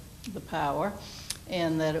over the power,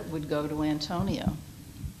 and that it would go to Antonio.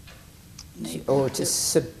 Or to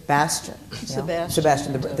Sebastian.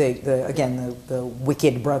 Sebastian, the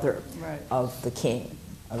wicked brother of the king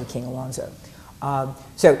Alonso.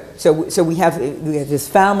 So we have this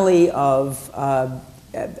family of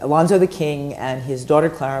Alonso the King and his daughter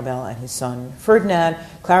Claribel and his son Ferdinand.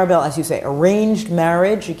 Claribel, as you say, arranged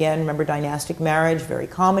marriage. Again, remember dynastic marriage, very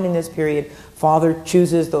common in this period. Father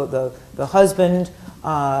chooses the husband.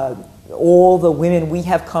 All the women we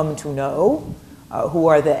have come to know, who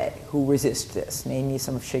are they who resist this? Name me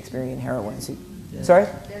some of Shakespearean heroines. Sorry?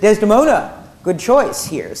 Desdemona. Good choice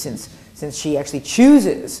here, since she actually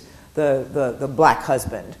chooses the black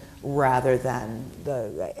husband rather than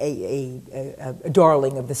a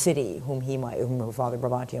darling of the city whom her father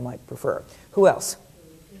Brabantio might prefer. Who else?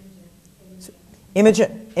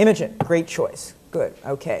 Imogen, great choice. Good,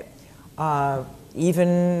 okay.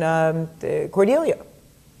 Even Cordelia.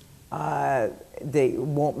 They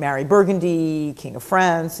won't marry Burgundy, King of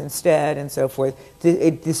France instead, and so forth.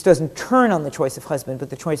 This doesn't turn on the choice of husband, but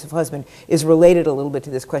the choice of husband is related a little bit to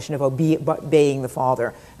this question of obeying the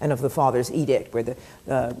father and of the father's edict, where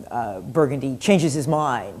the Burgundy changes his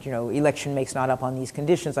mind. You know, election makes not up on these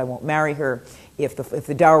conditions. I won't marry her if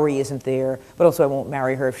the dowry isn't there, but also I won't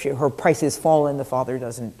marry her if her price has fallen. The father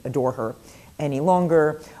doesn't adore her any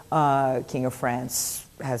longer. King of France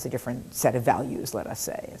has a different set of values, let us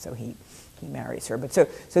say, and so he marries her. But so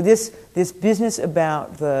this business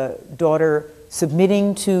about the daughter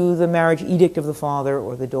submitting to the marriage edict of the father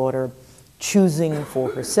or the daughter choosing for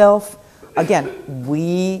herself, again,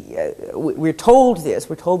 we're told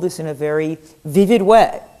this in a very vivid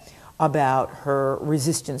way about her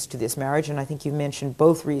resistance to this marriage, and I think you mentioned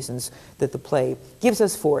both reasons that the play gives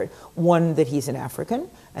us for it. One, that he's an African,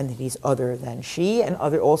 and that he's other than she, and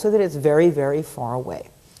also that it's very, very far away.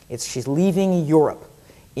 She's leaving Europe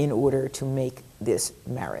in order to make this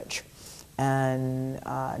marriage. And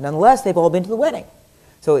nonetheless, they've all been to the wedding.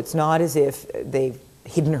 So it's not as if they've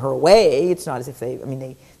hidden her away. It's not as if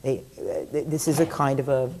this is a kind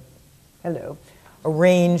of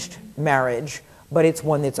arranged marriage, but it's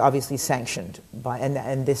one that's obviously sanctioned by,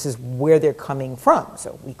 and this is where they're coming from.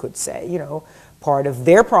 So we could say, part of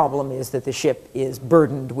their problem is that the ship is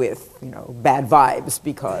burdened with, bad vibes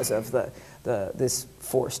because of this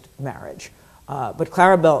forced marriage. But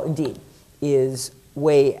Claribel, indeed, is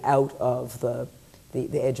way out of the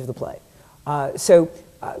edge of the play. So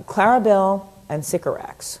Claribel and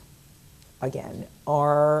Sycorax, again,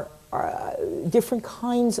 are different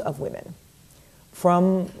kinds of women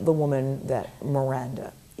from the woman that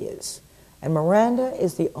Miranda is. And Miranda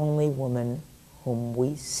is the only woman whom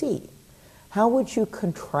we see. How would you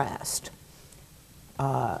contrast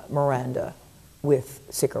Miranda with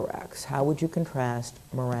Sycorax? How would you contrast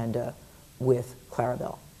Miranda with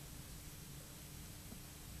Claribel?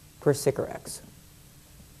 First, Sycorax.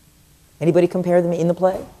 Anybody compare them in the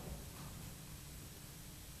play?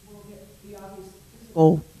 Well, the obvious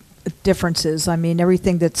physical differences. I mean,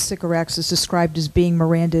 everything that Sycorax is described as being,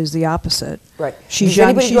 Miranda is the opposite. Right. She's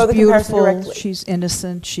young, she's beautiful, she's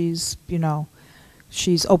innocent, she's,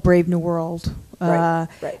 she's brave new world. Right.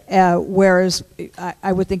 Whereas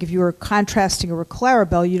I would think if you were contrasting her with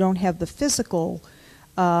Claribel, you don't have the physical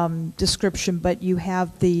description, but you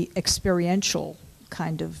have the experiential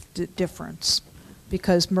kind of difference,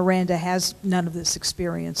 because Miranda has none of this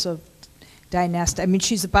experience of dynastic. I mean,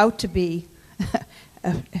 she's about to be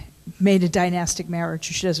made a dynastic marriage.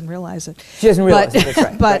 She doesn't realize it. She doesn't realize it. That's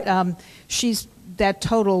right. But she's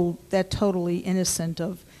totally innocent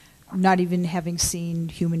of not even having seen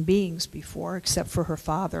human beings before, except for her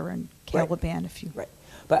father and Caliban. Right.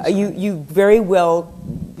 But you very well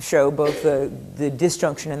show both the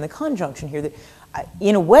disjunction and the conjunction here, that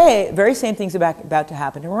in a way, very same thing's about to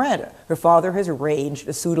happen to Miranda. Her father has arranged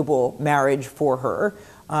a suitable marriage for her.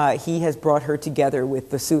 He has brought her together with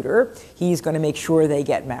the suitor. He's going to make sure they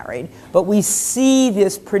get married. But we see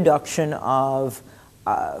this production of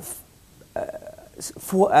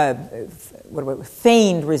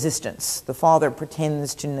feigned resistance. The father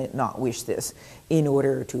pretends to not wish this in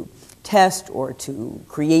order to test or to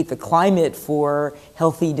create the climate for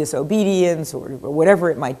healthy disobedience or whatever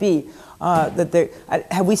it might be.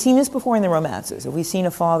 Have we seen this before in the romances? Have we seen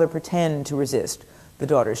a father pretend to resist the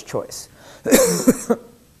daughter's choice?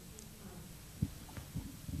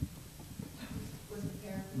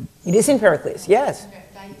 It is in Pericles, yes.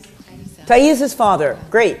 Thais' father,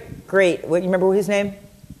 great. What, you remember his name? No.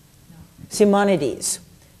 Simonides,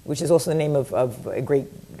 which is also the name of a great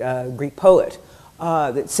Greek poet.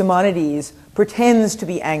 That Simonides pretends to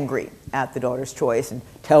be angry at the daughter's choice and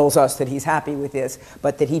tells us that he's happy with this,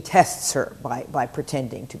 but that he tests her by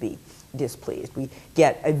pretending to be displeased. We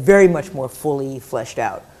get a very much more fully fleshed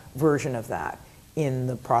out version of that in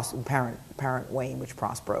the apparent way in which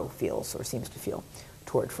Prospero feels or seems to feel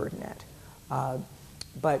toward Ferdinand.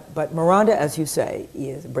 But Miranda, as you say,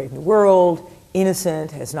 is a brave new world,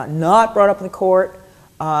 innocent, has not brought up in the court,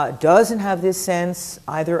 doesn't have this sense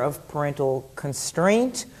either of parental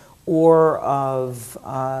constraint or of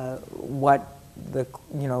what the,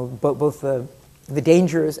 both the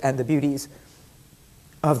dangers and the beauties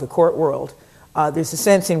of the court world. There's a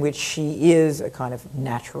sense in which she is a kind of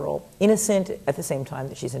natural innocent at the same time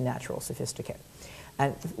that she's a natural sophisticate.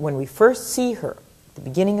 And when we first see her at the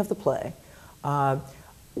beginning of the play,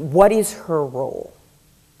 what is her role?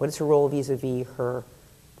 What is her role vis-a-vis her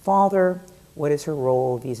father? What is her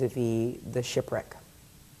role vis-a-vis the shipwreck?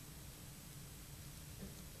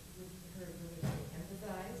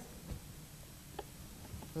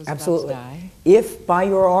 Absolutely. If by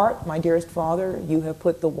your art, my dearest father, you have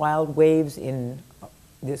put the wild waves in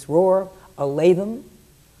this roar, allay them.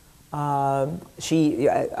 She,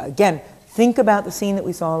 again, think about the scene that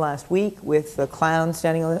we saw last week with the clown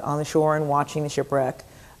standing on the shore and watching the shipwreck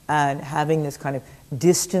and having this kind of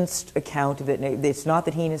distanced account of it. It's not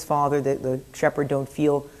that he and his father, the shepherd, don't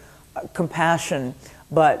feel compassion,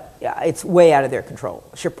 but it's way out of their control.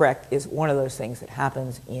 Shipwreck is one of those things that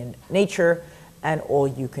happens in nature, and all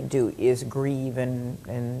you can do is grieve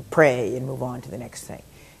and pray and move on to the next thing.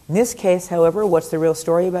 In this case, however, what's the real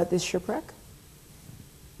story about this shipwreck?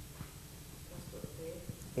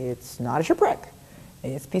 It's not a shipwreck.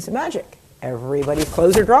 It's a piece of magic. Everybody's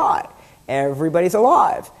clothes are dry. Everybody's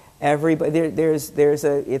alive. Everybody, it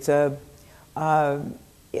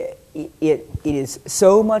is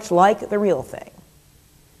so much like the real thing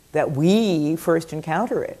that we first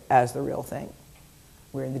encounter it as the real thing.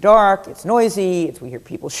 We're in the dark, it's noisy, we hear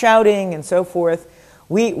people shouting and so forth.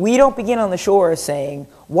 We don't begin on the shore saying,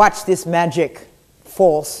 watch this magic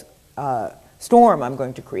false storm I'm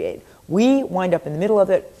going to create. We wind up in the middle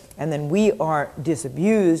of it, and then we are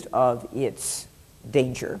disabused of its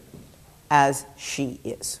danger as she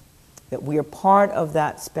is. That we are part of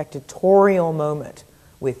that spectatorial moment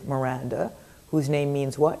with Miranda, whose name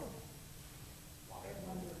means what?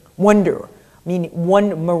 Wonder. Meaning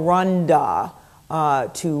Miranda,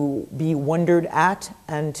 to be wondered at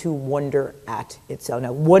and to wonder at itself.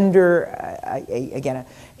 Now, wonder, again,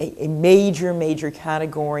 a major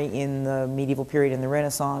category in the medieval period and the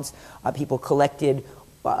Renaissance. People collected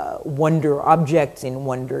wonder objects in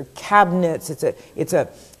wonder cabinets.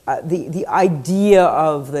 The idea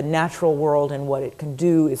of the natural world and what it can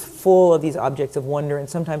do is full of these objects of wonder, and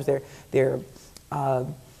sometimes they're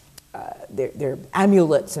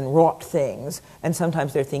amulets and wrought things, and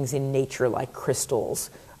sometimes they're things in nature like crystals,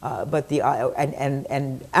 and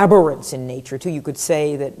aberrants in nature too. You could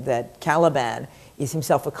say that Caliban is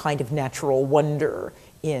himself a kind of natural wonder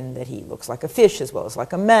in that he looks like a fish as well as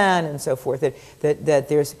like a man and so forth. That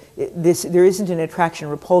there isn't an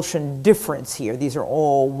attraction-repulsion difference here. These are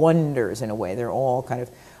all wonders in a way. They're all kind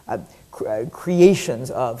of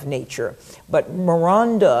creations of nature. But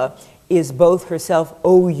Miranda is both herself,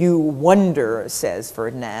 "Oh, you wonder," says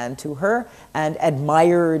Ferdinand to her, and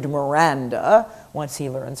admired Miranda once he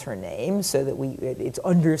learns her name, so that it's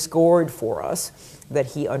underscored for us that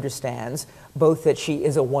he understands both that she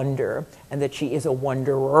is a wonder and that she is a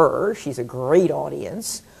wanderer. She's a great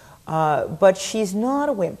audience, but she's not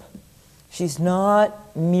a wimp. She's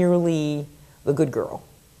not merely the good girl.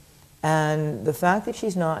 And the fact that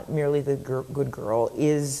she's not merely the good girl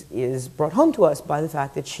is brought home to us by the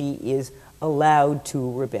fact that she is allowed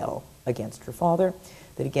to rebel against her father,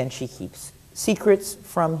 that again she keeps secrets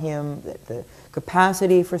from him, that the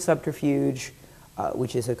capacity for subterfuge,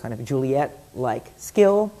 which is a kind of Juliet-like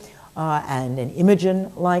skill, and an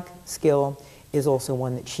Imogen-like skill, is also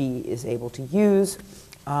one that she is able to use,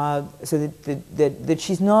 so that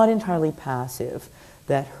she's not entirely passive,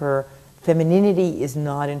 that her femininity is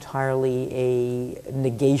not entirely a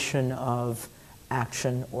negation of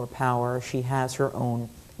action or power. She has her own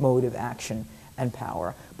mode of action and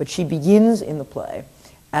power. But she begins in the play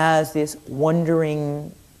as this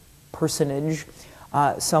wandering personage,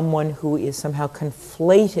 someone who is somehow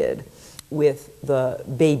conflated with the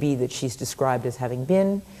baby that she's described as having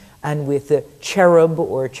been, and with the cherub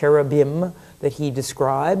or cherubim that he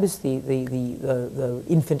describes, the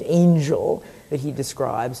infant angel that he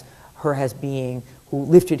describes her as being, who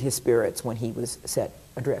lifted his spirits when he was set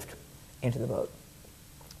adrift into the boat.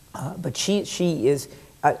 But she is,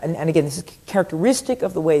 and again, this is characteristic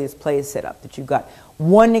of the way this play is set up, that you've got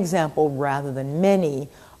one example rather than many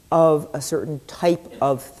of a certain type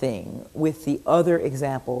of thing, with the other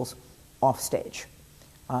examples off stage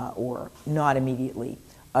or not immediately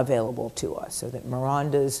available to us. So that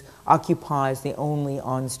Miranda's occupies the only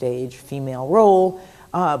on-stage female role,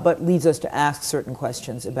 but leads us to ask certain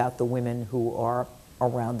questions about the women who are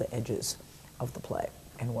around the edges of the play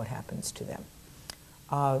and what happens to them.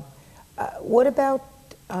 What about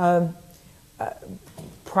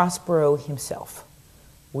Prospero himself.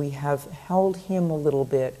 We have held him a little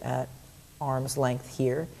bit at arm's length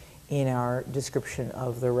here in our description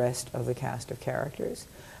of the rest of the cast of characters.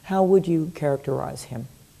 How would you characterize him?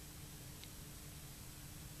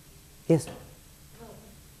 Yes?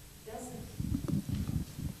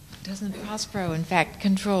 Doesn't Prospero, in fact,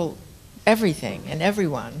 control everything and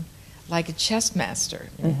everyone like a chess master?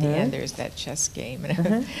 And at the end, there's that chess game.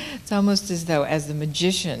 It's almost as though, as the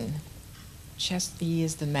magician, he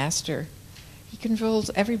is the master. He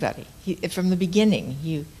controls everybody. From the beginning,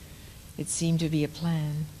 it seemed to be a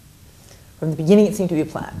plan. From the beginning, it seemed to be a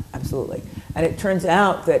plan, absolutely. And it turns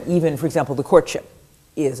out that even, for example, the courtship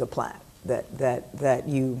is a plan. That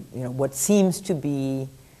what seems to be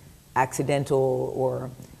accidental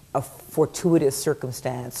or a fortuitous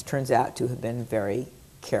circumstance turns out to have been very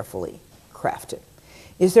carefully crafted.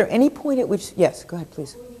 Is there any point at which, yes, go ahead,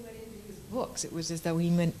 please. When he went into his books, it was as though he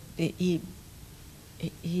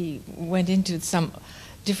went into some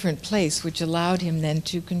different place, which allowed him then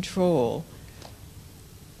to control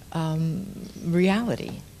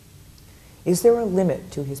reality. Is there a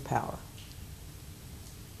limit to his power?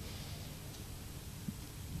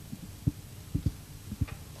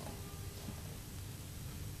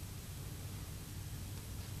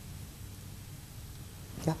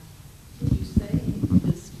 Yeah.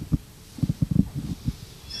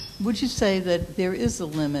 Would you say that there is a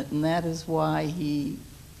limit, and that is why he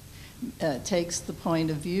takes the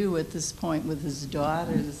point of view at this point with his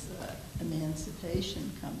daughter's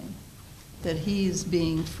emancipation coming, that he is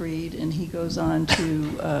being freed and he goes on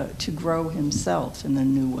to grow himself in a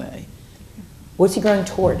new way? What's he going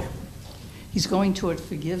toward? He's going toward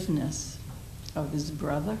forgiveness of his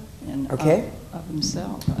brother and of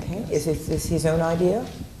himself. Okay. Is this his own idea?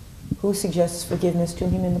 Who suggests forgiveness to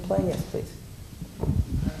him in the play? Yes, please.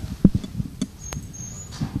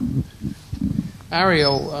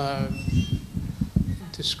 Ariel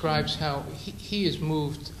describes how he is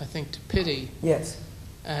moved, I think, to pity. Yes.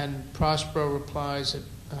 And Prospero replies that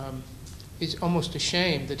he's almost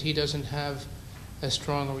ashamed that he doesn't have as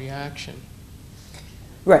strong a reaction.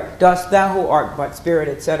 Right. Dost thou who art but spirit,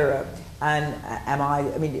 etc. And am I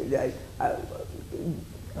mean, let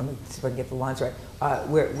me see if I can get the lines right.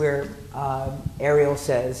 Where Ariel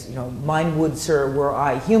says, mine would, sir, were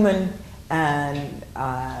I human, and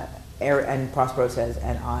Prospero says,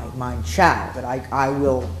 and mine shall, but I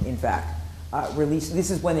will, in fact, release.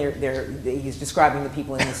 This is when he's describing the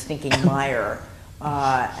people in the stinking mire,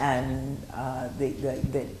 and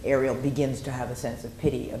the Ariel begins to have a sense of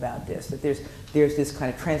pity about this. That there's this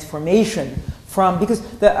kind of transformation from, because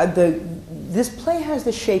this play has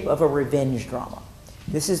the shape of a revenge drama.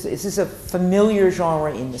 This is a familiar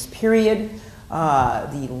genre in this period.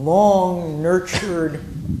 The long nurtured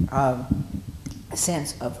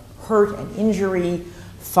sense of hurt and injury.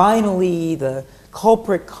 Finally, the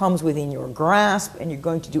culprit comes within your grasp, and you're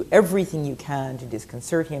going to do everything you can to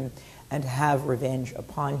disconcert him and to have revenge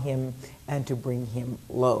upon him and to bring him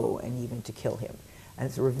low and even to kill him. And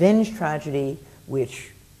it's a revenge tragedy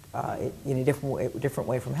which, in a different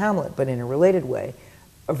way from Hamlet, but in a related way,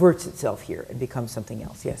 averts itself here and becomes something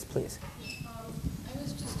else. Yes, please. I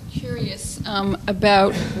was just curious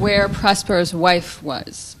about where Prospero's wife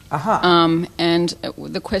was. And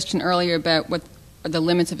the question earlier about what are the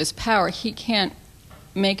limits of his power. He can't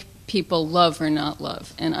make people love or not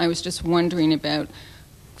love. And I was just wondering about,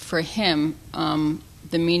 for him,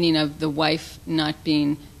 the meaning of the wife not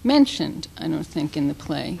being mentioned, I don't think, in the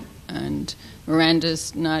play. And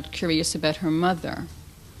Miranda's not curious about her mother.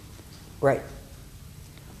 Right.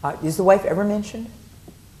 Is the wife ever mentioned?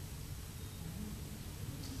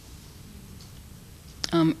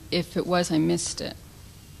 If it was, I missed it.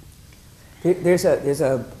 There's a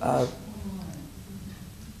At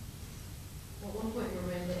one point,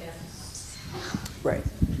 Miranda asks, right.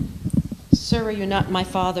 Sir, are you not my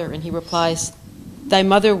father? And he replies, thy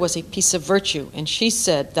mother was a piece of virtue, and she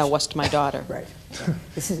said, thou wast my daughter. Right.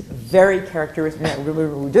 This is very characteristic.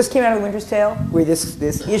 We just came out of The Winter's Tale, where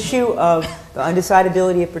this issue of the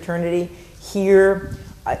undecidability of paternity. Here,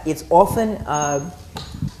 it's often a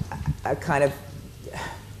kind of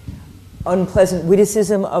unpleasant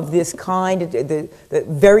witticism of this kind. The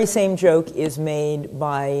very same joke is made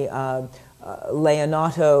by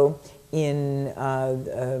Leonato in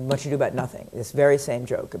Much Ado About Nothing. This very same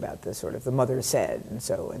joke about this sort of the mother said, and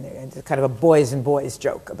it's kind of a boys and boys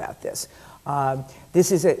joke about this.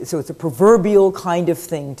 This is so it's a proverbial kind of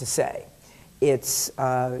thing to say. It's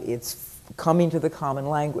coming to the common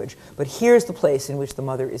language. But here's the place in which the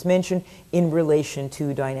mother is mentioned in relation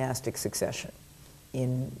to dynastic succession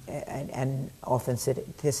and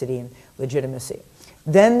authenticity and legitimacy.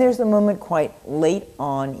 Then there's a moment quite late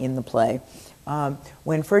on in the play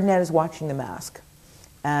when Ferdinand is watching The Mask.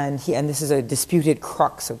 And this is a disputed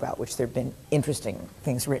crux about which there have been interesting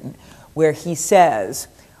things written, where he says,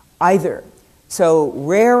 either, so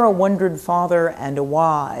rare a wondered father and a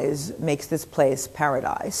wise makes this place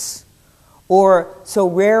paradise, or so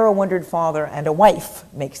rare a wondered father and a wife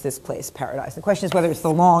makes this place paradise. The question is whether it's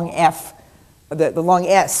the long F, the long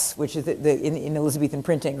S, which is in Elizabethan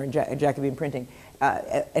printing or in Jacobean printing,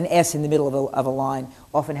 an S in the middle of a line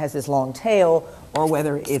often has this long tail, or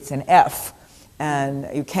whether it's an F. And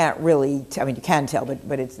you can't really, you can tell, but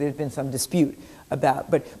there's been some dispute about,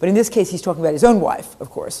 but in this case he's talking about his own wife, of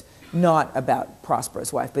course, not about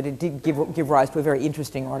Prospero's wife, but it did give rise to a very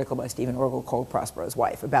interesting article by Stephen Orgel called Prospero's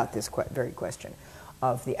Wife about this very question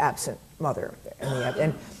of the absent mother.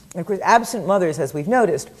 And of course, absent mothers, as we've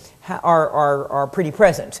noticed, are pretty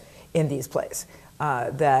present in these plays.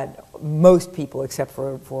 That most people, except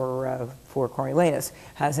for Coriolanus,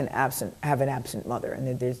 have an absent mother,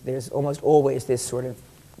 and there's almost always this sort of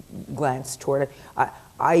glance toward it.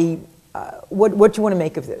 What do you want to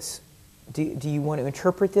make of this? Do you want to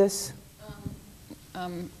interpret this?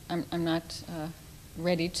 I'm not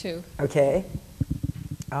ready to. Okay.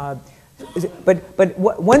 But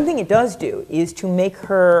one thing it does do is to make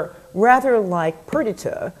her rather like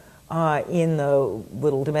Perdita in the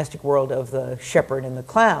little domestic world of the shepherd and the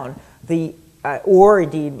clown, or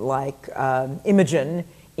indeed like Imogen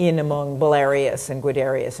in among Belarius and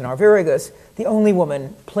Guiderius and Arviragus, the only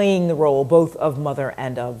woman playing the role both of mother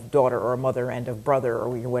and of daughter, or mother and of brother, or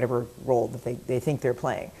whatever role that they think they're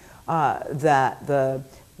playing. That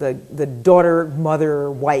the daughter, mother,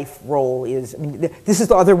 wife role is, this is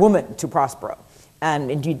the other woman to Prospero. And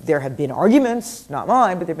indeed, there have been arguments, not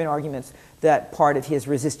mine, but there have been arguments that part of his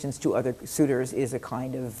resistance to other suitors is a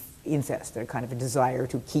kind of incest, a kind of a desire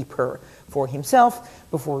to keep her for himself.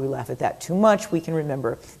 Before we laugh at that too much, we can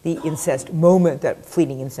remember the incest moment, that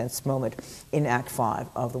fleeting incest moment in Act 5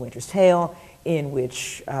 of The Winter's Tale, in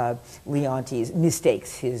which Leontes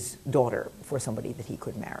mistakes his daughter for somebody that he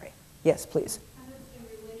could marry. Yes, please.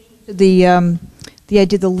 The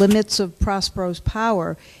idea, the limits of Prospero's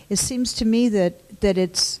power, it seems to me that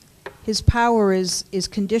it's his power is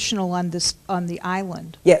conditional on the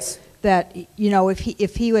island. Yes. That,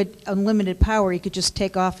 if he had unlimited power, he could just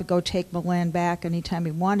take off and go take Milan back anytime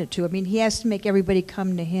he wanted to. He has to make everybody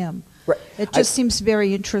come to him. Right. It just seems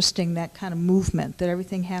very interesting, that kind of movement, that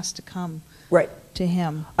everything has to come to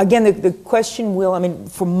him. Again, the question will,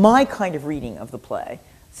 for my kind of reading of the play,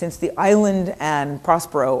 since the island and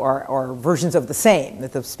Prospero are versions of the same,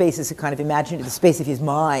 that the space is a kind of imagined, the space of his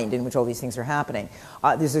mind in which all these things are happening,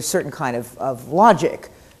 there's a certain kind of logic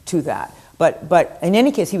to that. But in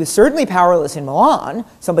any case, he was certainly powerless in Milan.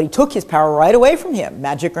 Somebody took his power right away from him,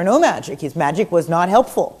 magic or no magic. His magic was not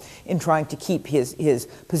helpful in trying to keep his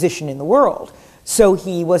position in the world. So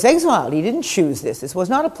he was exiled. He didn't choose this. This was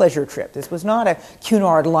not a pleasure trip. This was not a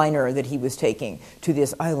Cunard liner that he was taking to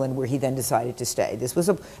this island where he then decided to stay. This was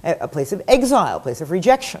a place of exile, a place of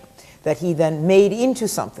rejection that he then made into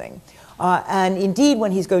something. And indeed,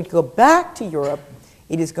 when he's going to go back to Europe,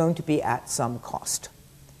 it is going to be at some cost.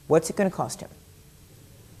 What's it going to cost him?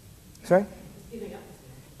 Sorry?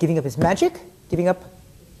 Giving up his magic? Giving up?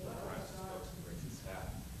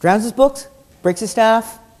 Drowns his books, breaks his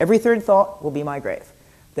staff. Every third thought will be my grave.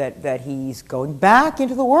 That he's going back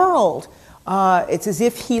into the world. It's as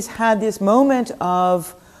if he's had this moment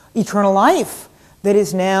of eternal life that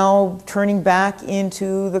is now turning back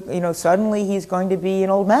into suddenly he's going to be an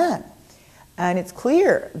old man. And it's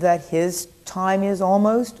clear that his time is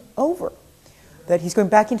almost over. That he's going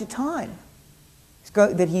back into time.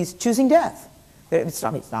 That he's choosing death. That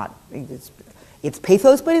it's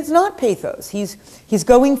pathos, but it's not pathos. He's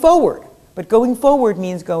going forward. But going forward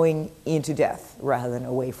means going into death rather than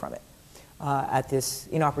away from it. At this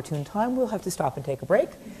inopportune time, we'll have to stop and take a break.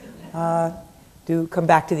 Do come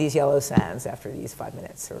back to these yellow sands after these 5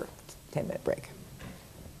 minutes or 10-minute break.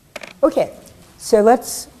 Okay, so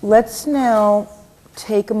let's now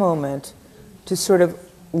take a moment to sort of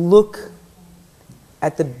look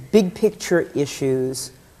at the big picture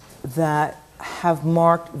issues that have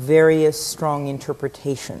marked various strong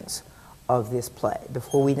interpretations of this play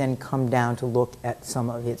before we then come down to look at some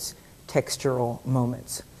of its textural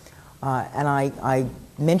moments. And I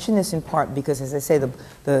mention this in part because, as I say,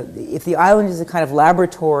 if the island is a kind of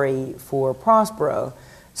laboratory for Prospero,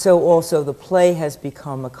 so also the play has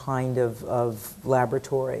become a kind of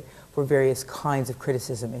laboratory for various kinds of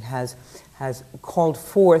criticism. It has called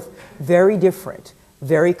forth very different,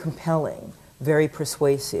 very compelling, very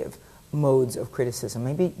persuasive modes of criticism.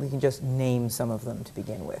 Maybe we can just name some of them to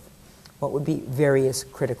begin with. What would be various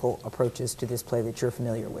critical approaches to this play that you're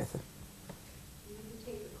familiar with?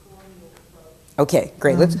 Okay,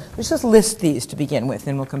 great. Let's just list these to begin with,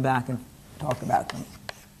 and we'll come back and talk about them.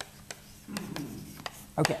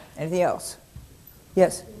 Okay, anything else?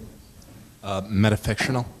 Yes?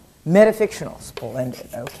 Metafictional. Metafictional, splendid.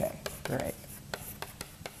 Okay, great.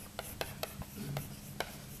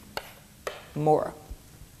 More.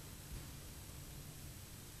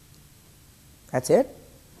 That's it?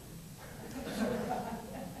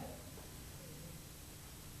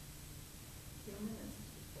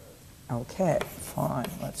 Okay, fine.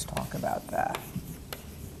 Let's talk about that.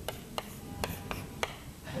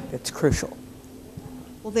 It's crucial.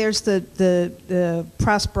 Well, there's the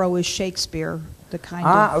Prospero is Shakespeare, the kind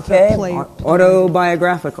of okay. play.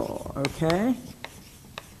 Autobiographical. Okay.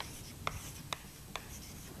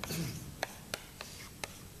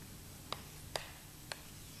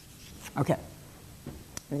 Okay.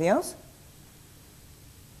 Anything else?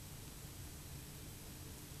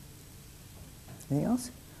 Anything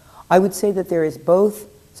else? I would say that there is both,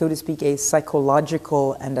 so to speak, a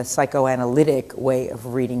psychological and a psychoanalytic way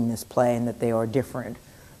of reading this play, and that they are different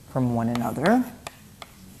from one another.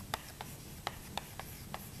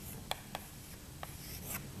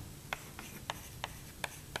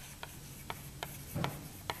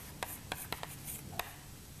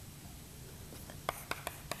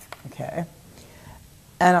 Okay.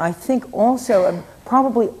 And I think also,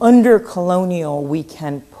 probably under colonial, we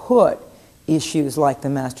can put issues like the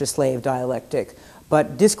master-slave dialectic,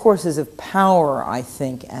 but discourses of power, I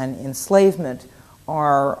think, and enslavement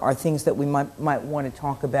are things that we might want to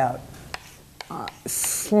talk about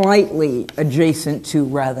slightly adjacent to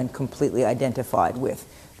rather than completely identified with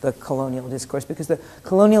the colonial discourse, because the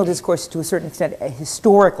colonial discourse is to a certain extent a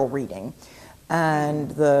historical reading,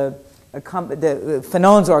 and the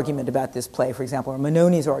Fanon's argument about this play, for example, or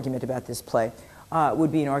Manoni's argument about this play,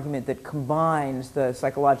 would be an argument that combines the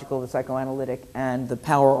psychological, the psychoanalytic, and the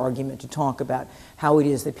power argument to talk about how it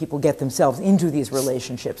is that people get themselves into these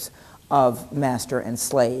relationships of master and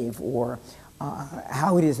slave, or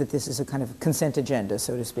how it is that this is a kind of consent agenda,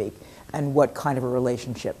 so to speak, and what kind of a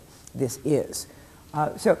relationship this is.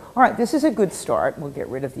 So, all right, this is a good start. We'll get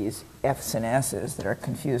rid of these F's and S's that are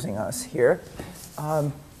confusing us here.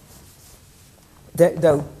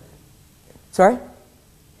 Sorry?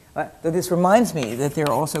 Though this reminds me that there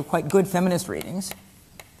are also quite good feminist readings.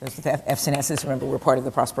 Those F's and S's, remember, were part of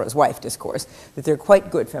the Prospero's wife discourse, that there are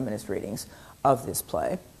quite good feminist readings of this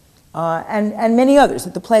play. And many others.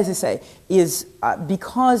 That the play, as I say, is,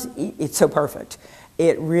 because it's so perfect,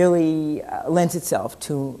 it really lends itself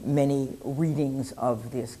to many readings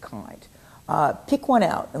of this kind. Pick one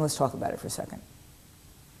out, and let's talk about it for a second.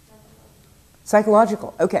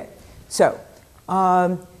 Psychological. Okay. So,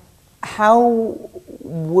 how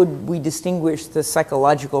would we distinguish the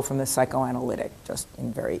psychological from the psychoanalytic, just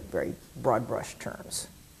in very, very broad brush terms?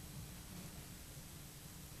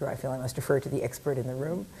 Here I feel I must defer to the expert in the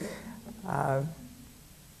room.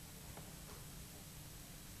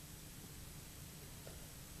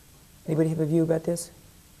 Anybody have a view about this?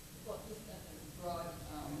 Well, just a broad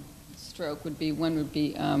stroke would be, one would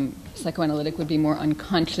be, psychoanalytic would be more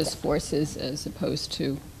unconscious forces as opposed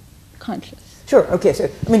to conscious. Sure. Okay. So,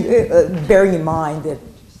 I mean, bearing in mind that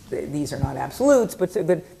these are not absolutes, but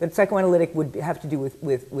that psychoanalytic would have to do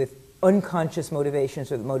with unconscious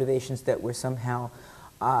motivations, or the motivations that were somehow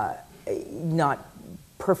not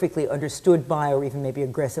perfectly understood by, or even maybe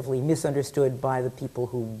aggressively misunderstood by the people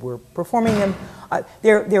who were performing them.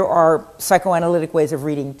 There are psychoanalytic ways of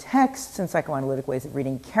reading texts and psychoanalytic ways of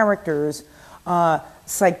reading characters.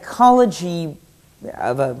 Psychology.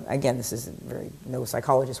 Again, this is no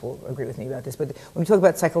psychologist will agree with me about this, but when we talk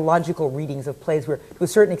about psychological readings of plays, we're to a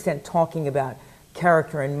certain extent talking about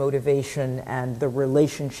character and motivation and the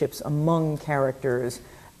relationships among characters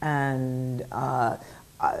and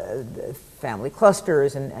family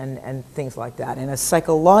clusters and things like that. And a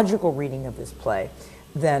psychological reading of this play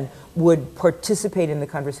then would participate in the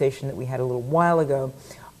conversation that we had a little while ago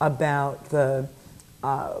about the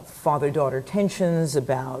father-daughter tensions,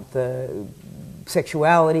 about the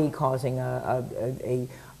sexuality causing an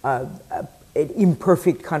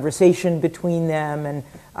imperfect conversation between them, and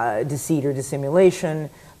deceit or dissimulation,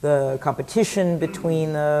 the competition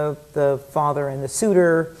between the father and the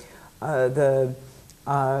suitor, the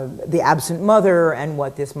absent mother, and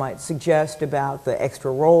what this might suggest about the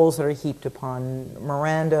extra roles that are heaped upon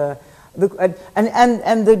Miranda,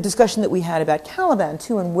 and the discussion that we had about Caliban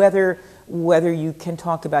too, and whether you can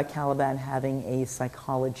talk about Caliban having a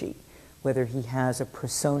psychology, whether he has a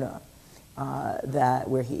persona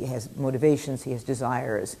where he has motivations, he has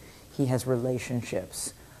desires, he has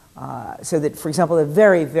relationships, So that, for example, a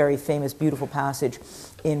very, very famous, beautiful passage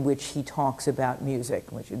in which he talks about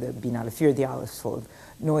music, which be not a fear, the isle is full of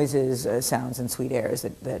noises, sounds, and sweet airs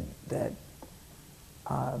that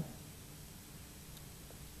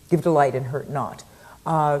give delight and hurt not.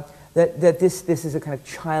 That this is a kind of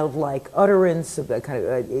childlike utterance of that kind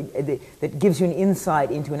of that gives you an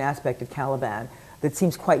insight into an aspect of Caliban that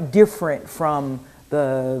seems quite different from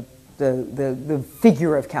the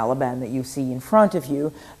figure of Caliban that you see in front of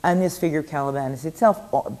you. And this figure of Caliban is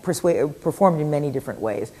itself performed in many different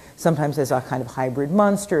ways, sometimes as a kind of hybrid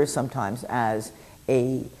monster, sometimes as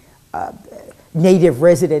a native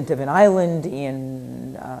resident of an island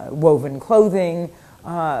in woven clothing.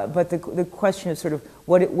 But the question is sort of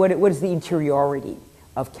what is the interiority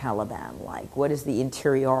of Caliban like? What is the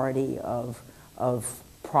interiority of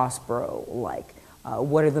Prospero like?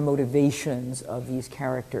 What are the motivations of these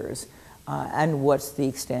characters? And what's the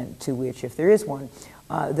extent to which, if there is one,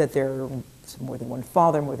 that there's more than one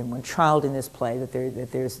father, more than one child in this play, that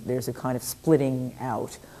there's a kind of splitting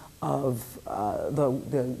out of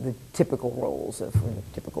the typical roles of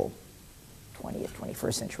typical 20th,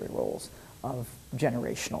 21st century roles of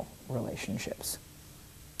generational relationships.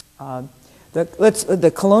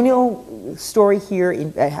 The colonial story here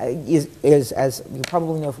is, as you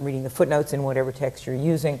probably know from reading the footnotes in whatever text you're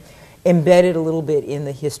using, embedded a little bit in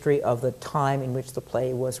the history of the time in which the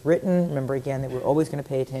play was written. Remember again that we're always going to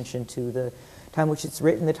pay attention to the time which it's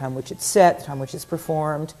written, the time which it's set, the time which it's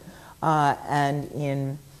performed. And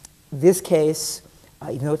in this case,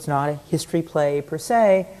 even though it's not a history play per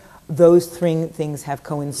se, those three things have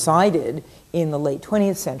coincided in the late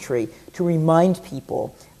 20th century to remind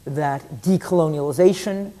people that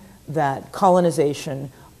decolonialization, that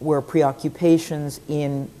colonization were preoccupations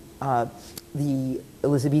in the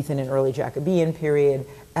Elizabethan and early Jacobean period,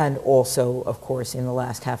 and also, of course, in the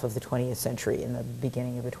last half of the 20th century, in the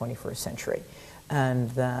beginning of the 21st century. And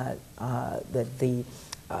that the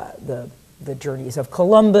journeys of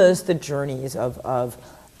Columbus, the journeys of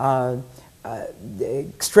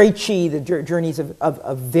Strachey, the journeys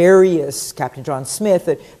of various, Captain John Smith,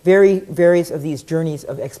 that various of these journeys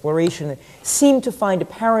of exploration that seemed to find a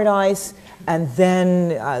paradise, and then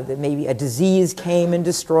maybe a disease came and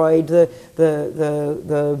destroyed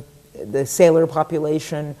the sailor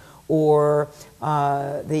population, or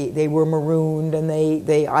they were marooned and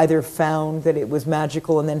they either found that it was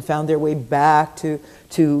magical and then found their way back to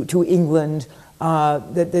England.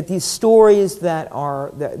 That these stories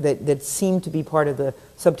that seem to be part of the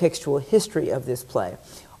subtextual history of this play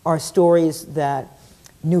are stories that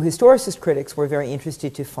new historicist critics were very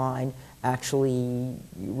interested to find actually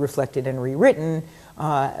reflected and rewritten,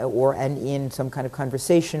 and in some kind of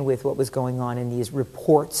conversation with what was going on in these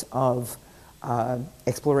reports of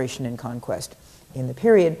exploration and conquest in the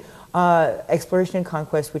period. Exploration and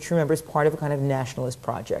conquest, which remember is part of a kind of nationalist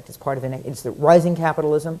project. It's the rising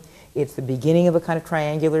capitalism. It's the beginning of a kind of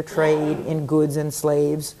triangular trade in goods and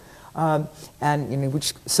slaves, and in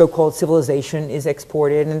which so-called civilization is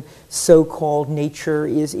exported and so-called nature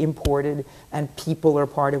is imported, and people are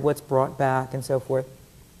part of what's brought back and so forth.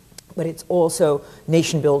 But it's also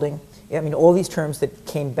nation building. I mean, all these terms that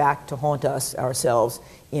came back to haunt us ourselves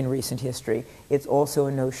in recent history. It's also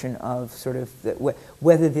a notion of sort of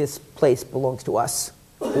whether this place belongs to us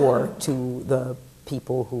or to the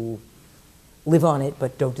people who live on it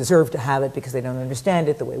but don't deserve to have it because they don't understand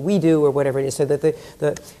it the way we do, or whatever it is. So that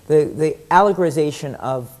the allegorization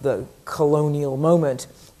of the colonial moment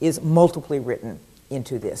is multiply written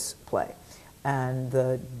into this play. And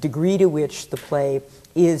the degree to which the play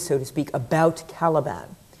is, so to speak, about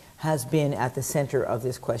Caliban has been at the center of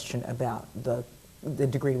this question about the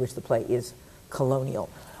degree to which the play is colonial.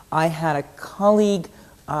 I had a colleague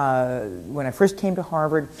when I first came to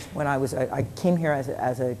Harvard, I came here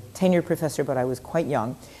as a tenured professor, but I was quite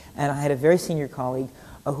young, and I had a very senior colleague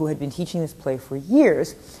who had been teaching this play for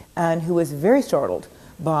years, and who was very startled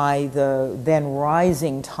by the then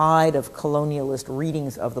rising tide of colonialist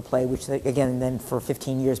readings of the play, which again then for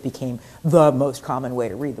 15 years became the most common way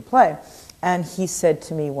to read the play. And he said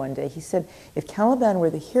to me one day, he said, if Caliban were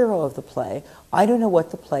the hero of the play, I don't know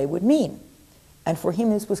what the play would mean. And for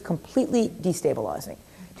him this was completely destabilizing,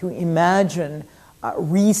 to imagine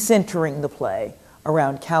recentering the play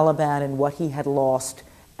around Caliban and what he had lost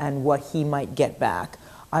and what he might get back.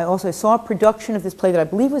 I also saw a production of this play that I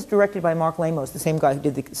believe was directed by Mark Lamos, the same guy who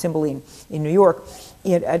did the Cymbeline in New York,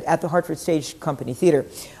 at the Hartford Stage Company Theater,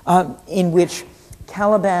 in which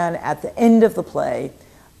Caliban, at the end of the play,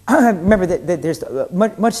 remember that there's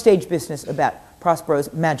much stage business about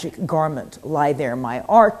Prospero's magic garment. Lie there, my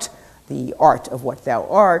art, the art of what thou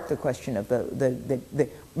art, the question of the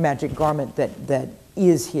magic garment that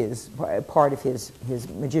is his part of his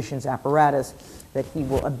magician's apparatus that he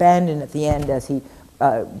will abandon at the end as he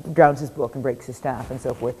drowns his book and breaks his staff and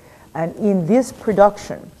so forth. And in this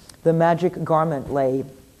production, the magic garment lay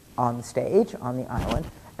on the stage, on the island,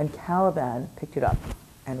 and Caliban picked it up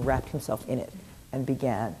and wrapped himself in it and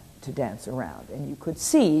began to dance around. And you could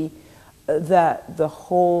see that the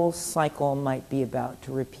whole cycle might be about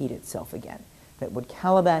to repeat itself again. That what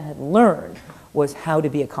Caliban had learned was how to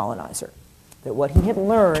be a colonizer. That what he had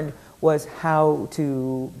learned was how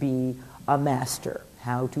to be a master,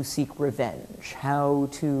 how to seek revenge, how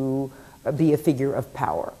to be a figure of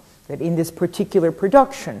power. That in this particular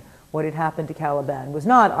production, what had happened to Caliban was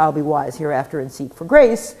not, I'll be wise hereafter and seek for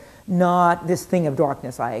grace, not this thing of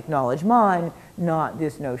darkness, I acknowledge mine, not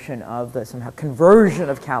this notion of the somehow conversion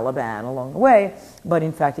of Caliban along the way, but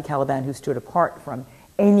in fact a Caliban who stood apart from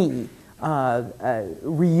any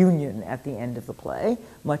reunion at the end of the play,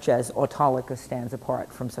 much as Autolycus stands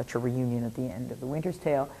apart from such a reunion at the end of The Winter's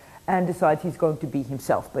Tale, and decides he's going to be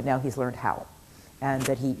himself, but now he's learned how. And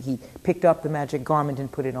that he picked up the magic garment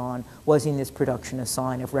and put it on was in this production a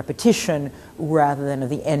sign of repetition rather than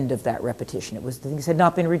of the end of that repetition. It was, the things had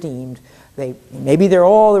not been redeemed. Maybe they're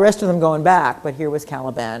all, the rest of them going back, but here was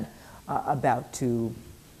Caliban about to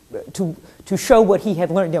show what he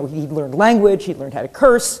had learned. You know, he'd learned language, he'd learned how to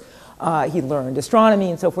curse, he'd learned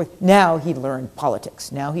astronomy and so forth. Now he'd learned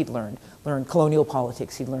politics. Now he'd learned colonial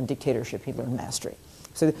politics, he'd learned dictatorship, he'd learned mastery.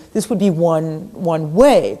 So this would be one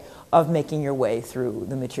way of making your way through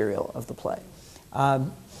the material of the play.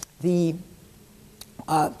 The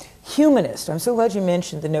humanist, I'm so glad you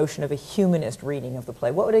mentioned the notion of a humanist reading of the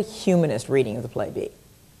play. What would a humanist reading of the play be?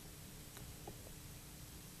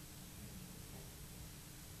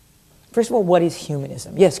 First of all, what is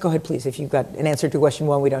humanism? Yes, go ahead, please. If you've got an answer to question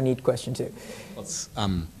one, we don't need question two.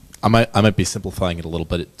 I might be simplifying it a little,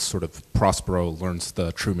 but it's sort of Prospero learns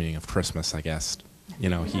the true meaning of Christmas, I guess. You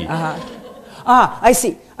know, he... I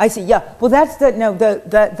see, yeah. Well, that's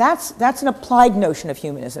an applied notion of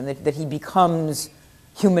humanism, that he becomes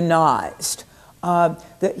humanized.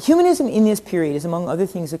 The humanism in this period is, among other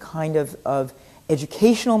things, a kind of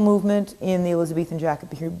educational movement in the Elizabethan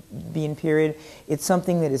Jacobean period. It's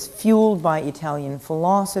something that is fueled by Italian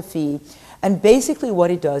philosophy, and basically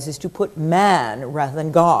what it does is to put man, rather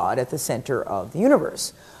than God, at the center of the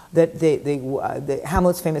universe. That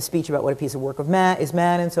Hamlet's famous speech about what a piece of work of man is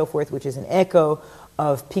man and so forth, which is an echo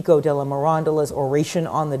of Pico della Mirandola's Oration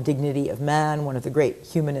on the Dignity of Man, one of the great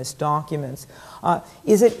humanist documents,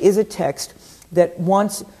 is a text that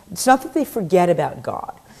wants, it's not that they forget about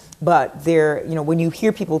God, but they're, you know, when you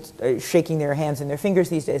hear people shaking their hands and their fingers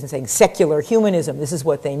these days and saying secular humanism, this is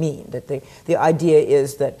what they mean. That the idea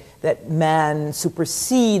is that man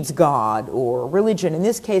supersedes God or religion. In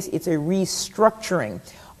this case, it's a restructuring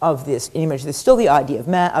of this image. There's still the idea of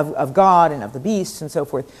man, of God and of the beasts and so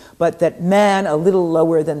forth, but that man, a little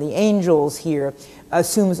lower than the angels here,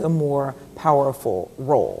 assumes a more powerful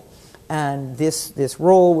role. And this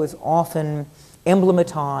role was often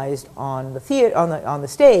emblematized on the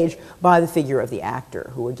stage by the figure of the actor,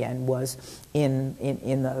 who again was in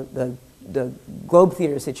the Globe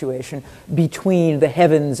Theatre situation between the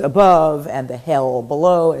heavens above and the hell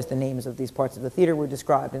below, as the names of these parts of the theater were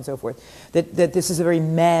described and so forth, that this is a very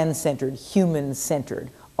man-centered, human-centered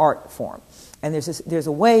art form. And there's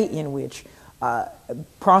a way in which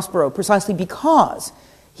Prospero, precisely because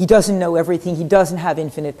he doesn't know everything, he doesn't have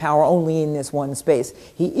infinite power only in this one space,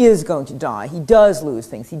 he is going to die, he does lose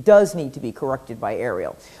things, he does need to be corrected by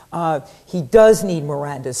Ariel, he does need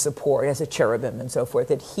Miranda's support as a cherubim and so forth,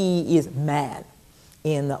 that he is man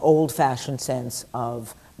in the old-fashioned sense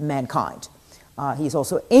of mankind. He's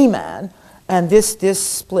also a man, and this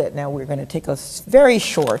split, now we're going to take a very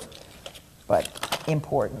short but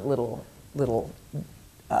important little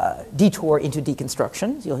detour into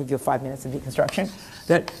deconstruction. You'll have your 5 minutes of deconstruction.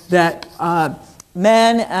 That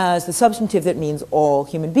man as the substantive that means all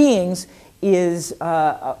human beings is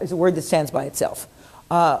a word that stands by itself.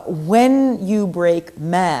 When you break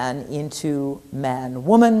man into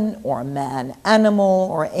man-woman or man-animal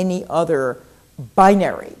or any other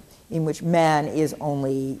binary in which man is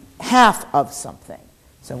only half of something,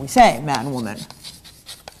 so we say man-woman,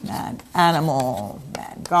 man-animal,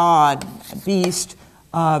 man-god, man-beast,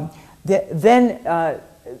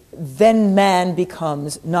 then man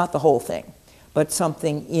becomes not the whole thing, but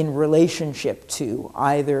something in relationship to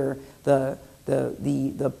either the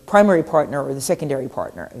primary partner or the secondary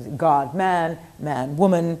partner. God, man, man,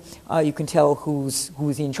 woman. You can tell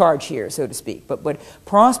who's in charge here, so to speak. But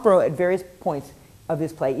Prospero at various points of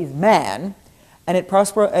his play is man, and at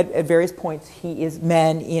Prospero at various points he is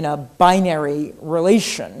man in a binary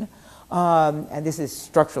relation and this is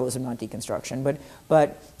structuralism, not deconstruction,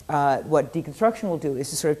 but what deconstruction will do is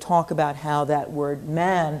to sort of talk about how that word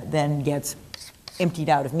man then gets emptied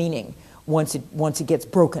out of meaning once it gets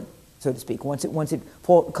broken, so to speak. You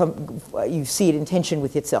see it in tension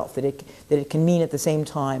with itself, that it can mean at the same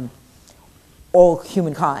time all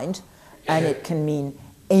humankind, and it can mean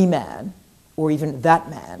a man, or even that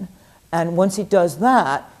man. And once it does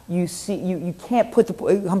that, you see you can't put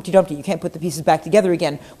the Humpty Dumpty. You can't put the pieces back together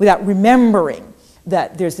again without remembering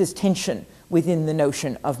that there's this tension within the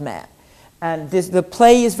notion of man. And the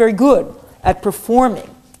play is very good at performing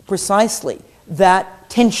precisely that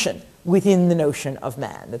tension within the notion of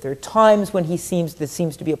man. That there are times when this seems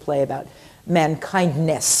to be a play about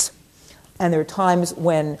mankindness, and there are times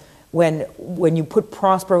when you put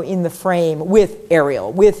Prospero in the frame with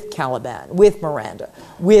Ariel, with Caliban, with Miranda,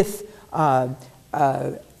 with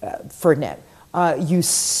Ferdinand, you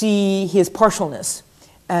see his partialness,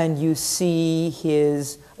 and you see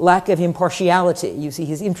his lack of impartiality, you see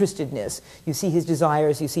his interestedness, you see his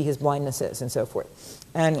desires, you see his blindnesses, and so forth.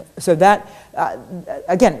 And so that,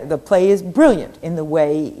 again, the play is brilliant in the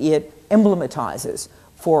way it emblematizes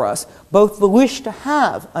for us both the wish to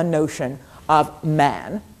have a notion of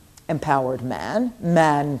man, empowered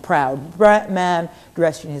man, proud man,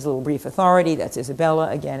 dressed in his little brief authority, that's Isabella,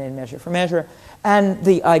 again in Measure for Measure, and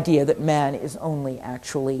the idea that man is only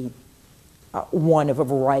actually one of a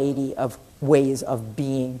variety of ways of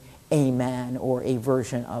being a man or a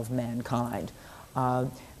version of mankind.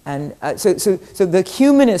 So the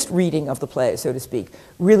humanist reading of the play, so to speak,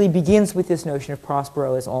 really begins with this notion of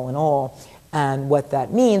Prospero as all in all, and what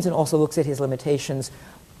that means, and also looks at his limitations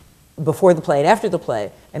before the play and after the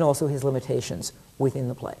play, and also his limitations within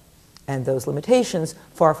the play. And those limitations,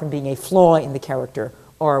 far from being a flaw in the character,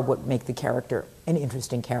 are what make the character an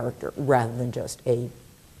interesting character, rather than just an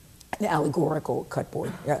allegorical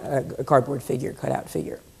cardboard figure, cutout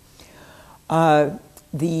figure.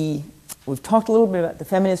 We've talked a little bit about the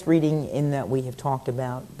feminist reading, in that we have talked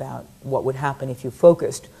about what would happen if you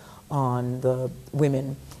focused on the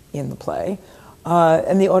women in the play.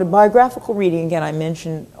 And the autobiographical reading, again, I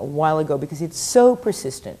mentioned a while ago because it's so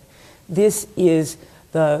persistent. This is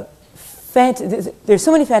there's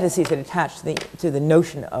so many fantasies that attach to the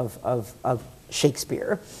notion of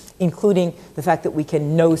Shakespeare, including the fact that we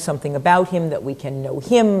can know something about him, that we can know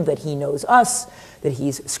him, that he knows us, that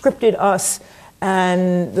he's scripted us,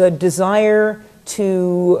 and the desire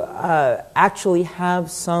to actually have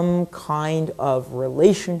some kind of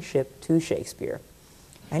relationship to Shakespeare.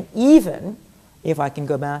 And even, if I can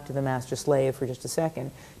go back to the master-slave for just a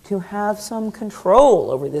second, to have some control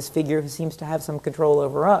over this figure who seems to have some control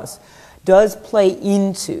over us, does play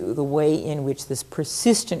into the way in which this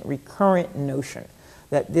persistent, recurrent notion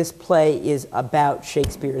that this play is about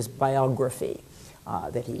Shakespeare's biography,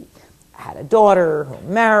 that he had a daughter who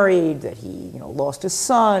married, that he lost a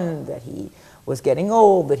son, that he was getting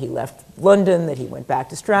old, that he left London, that he went back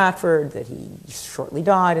to Stratford, that he shortly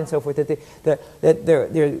died, and so forth, that the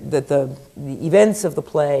events of the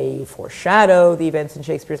play foreshadow the events in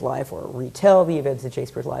Shakespeare's life or retell the events in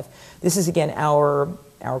Shakespeare's life. This is, again, our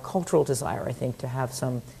cultural desire, I think, to have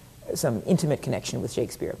some intimate connection with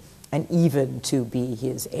Shakespeare, and even to be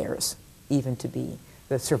his heirs, even to be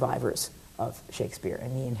the survivors of Shakespeare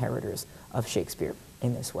and the inheritors of Shakespeare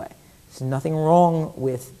in this way. There's nothing wrong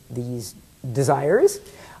with these desires.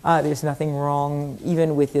 There's nothing wrong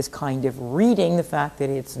even with this kind of reading. The fact that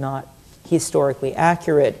it's not historically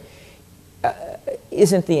accurate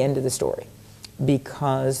isn't the end of the story,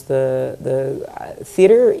 because the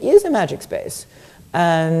theater is a magic space,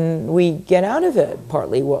 and we get out of it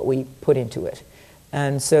partly what we put into it.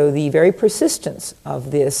 And so the very persistence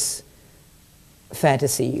of this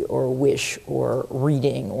fantasy or wish or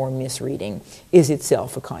reading or misreading is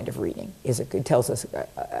itself a kind of reading. It tells us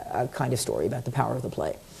a kind of story about the power of the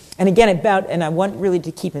play. And again, and I want really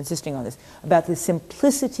to keep insisting on this, about the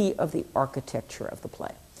simplicity of the architecture of the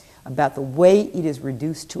play, about the way it is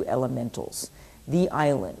reduced to elementals, the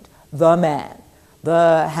island, the man,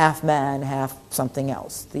 the half man, half something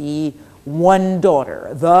else, the one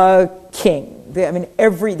daughter, the king.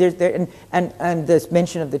 And this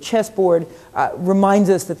mention of the chessboard reminds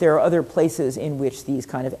us that there are other places in which these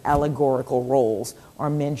kind of allegorical roles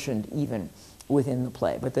are mentioned even within the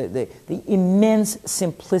play. But the immense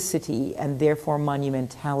simplicity and therefore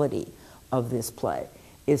monumentality of this play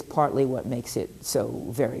is partly what makes it so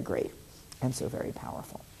very great and so very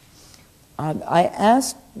powerful. I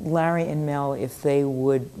asked Larry and Mel if they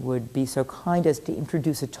would be so kind as to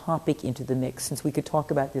introduce a topic into the mix, since we could talk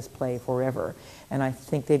about this play forever. And I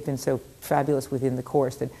think they've been so fabulous within the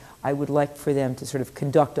course that I would like for them to sort of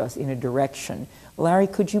conduct us in a direction. Larry,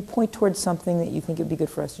 could you point towards something that you think would be good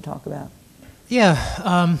for us to talk about? Yeah.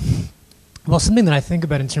 Well, something that I think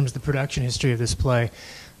about in terms of the production history of this play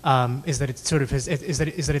is that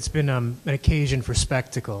it's been an occasion for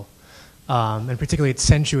spectacle. And particularly its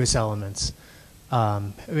sensuous elements.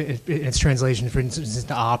 Its translation, for instance,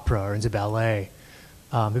 into opera or into ballet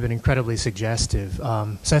have been incredibly suggestive.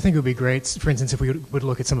 So I think it would be great, for instance, if we would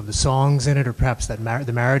look at some of the songs in it, or perhaps the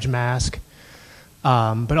marriage mask.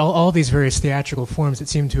 But all these various theatrical forms that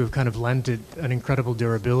seem to have kind of lent it an incredible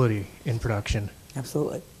durability in production.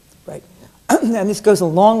 Absolutely, right. And this goes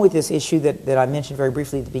along with this issue that I mentioned very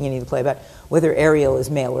briefly at the beginning of the play about whether Ariel is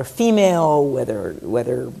male or female,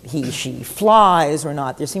 whether she flies or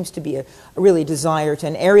not. There seems to be a really desire to,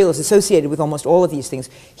 and Ariel is associated with almost all of these things.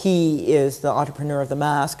 He is the entrepreneur of the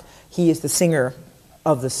mask. He is the singer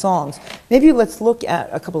of the songs. Maybe let's look at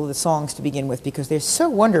a couple of the songs to begin with, because they're so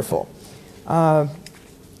wonderful.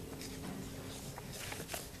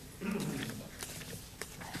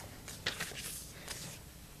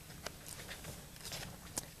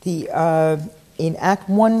 In Act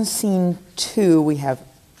 1, Scene 2, we have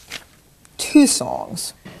 2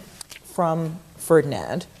 songs from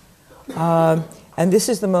Ferdinand. And this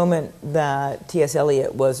is the moment that T.S.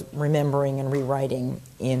 Eliot was remembering and rewriting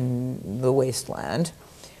in The Wasteland.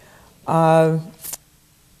 Can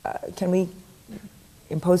we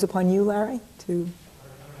impose upon you, Larry, to... I don't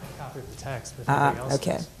have a copy of the text, but everybody else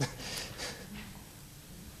okay. does.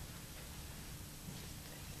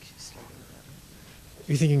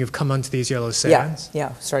 Are you thinking of Come Unto These Yellow Sands?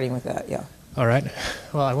 Yeah, starting with that, yeah. All right.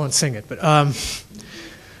 Well, I won't sing it, but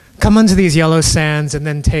come unto these yellow sands and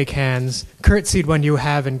then take hands, curtsied when you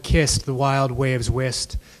have and kissed the wild waves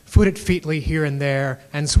whist, footed featly here and there,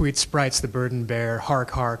 and sweet sprites the burden bear,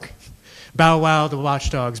 hark, hark. Bow wow, the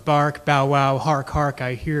watchdogs bark, bow wow, hark, hark,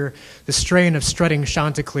 I hear the strain of strutting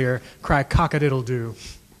Chanticleer cry cock-a-diddle-doo.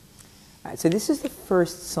 All right, so this is the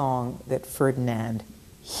first song that Ferdinand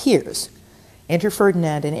hears. Enter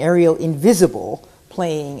Ferdinand and Ariel invisible,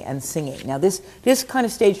 playing and singing. Now this kind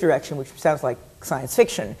of stage direction, which sounds like science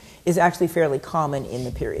fiction, is actually fairly common in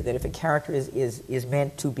the period, that if a character is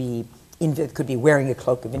meant to be, could be wearing a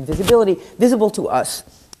cloak of invisibility, visible to us,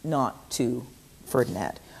 not to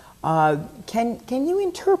Ferdinand. Can you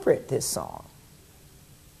interpret this song?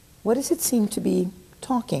 What does it seem to be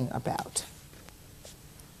talking about?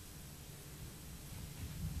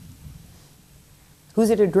 Who's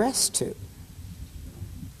it addressed to?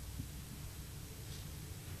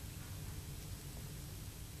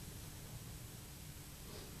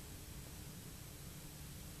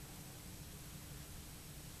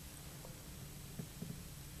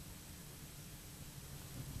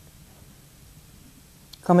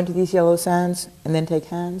 Come into these yellow sands and then take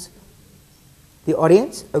hands. The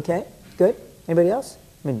audience? Okay, good. Anybody else?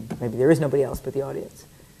 I mean, maybe there is nobody else but the audience.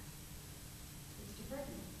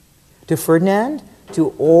 To Ferdinand,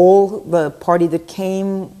 to all the party that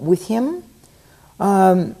came with him.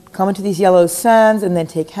 Come into these yellow sands and then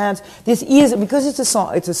take hands. This is, because it's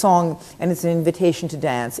a song and it's an invitation to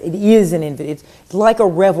dance, it is it's like a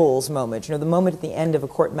revel's moment, the moment at the end of a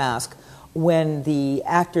court masque when the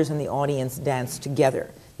actors and the audience dance together.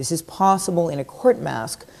 This is possible in a court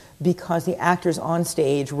masque because the actors on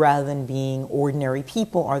stage, rather than being ordinary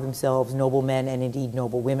people, are themselves noble men and indeed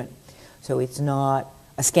noble women. So it's not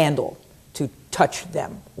a scandal to touch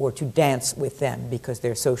them or to dance with them because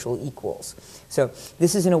they're social equals. So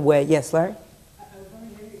this is in a way, yes, Larry?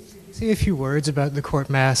 Say a few words about the court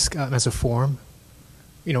masque as a form.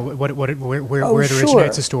 Where it sure.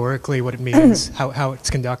 originates historically, what it means, how it's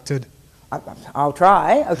conducted. I'll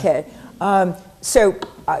try, okay. So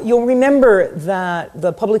you'll remember that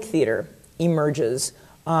the public theater emerges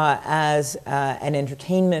as an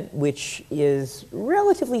entertainment which is,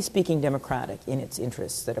 relatively speaking, democratic in its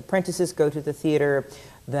interests, that apprentices go to the theater,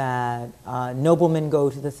 that noblemen go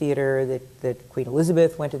to the theater, that Queen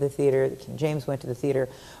Elizabeth went to the theater, that King James went to the theater,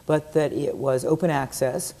 but that it was open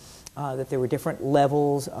access, that there were different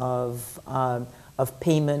levels of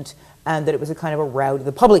payment, and that it was a kind of a rowdy,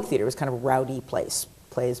 the public theater was kind of a rowdy place.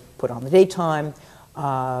 Plays put on the daytime,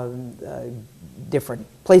 different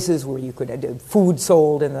places where you could food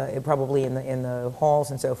sold probably in the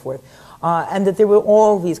halls and so forth, and that there were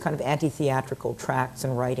all these kind of anti-theatrical tracts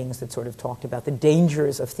and writings that sort of talked about the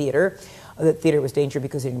dangers of theater. That theater was danger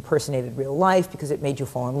because it impersonated real life, because it made you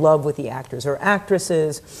fall in love with the actors or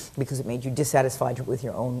actresses, because it made you dissatisfied with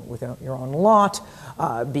your own lot,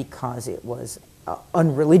 because it was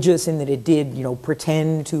unreligious in that it did,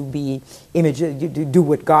 pretend to be do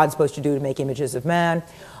what God's supposed to do to make images of man.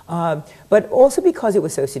 But also because it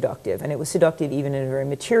was so seductive, and it was seductive even in a very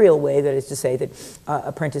material way, that is to say that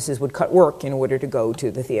apprentices would cut work in order to go to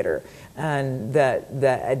the theater, and that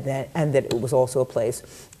it was also a place,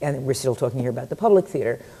 and we're still talking here about the public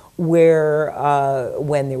theater, where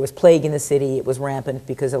when there was plague in the city, it was rampant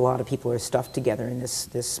because a lot of people are stuffed together in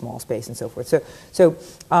this small space and so forth. So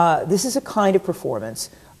this is a kind of performance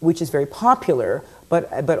which is very popular,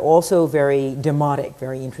 but also very demotic,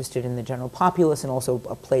 very interested in the general populace, and also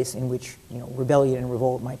a place in which rebellion and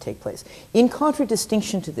revolt might take place. In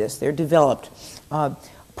contradistinction to this, there developed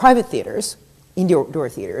private theaters, indoor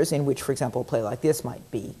theaters, in which, for example, a play like this might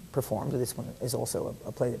be performed. This one is also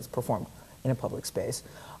a play that is performed in a public space.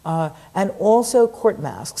 And also court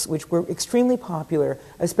masks, which were extremely popular,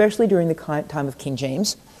 especially during the time of King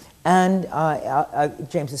James and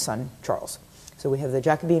James's son, Charles. So we have the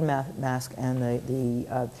Jacobean mask and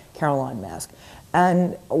the Caroline mask.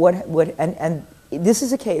 And and this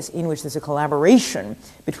is a case in which there's a collaboration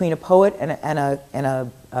between a poet and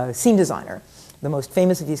a scene designer. The most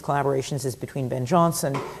famous of these collaborations is between Ben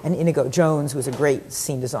Jonson and Inigo Jones, who is a great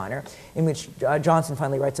scene designer, in which Jonson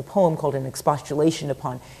finally writes a poem called An Expostulation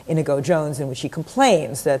upon Inigo Jones, in which he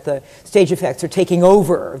complains that the stage effects are taking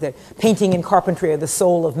over, that painting and carpentry are the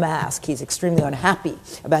soul of mask. He's extremely unhappy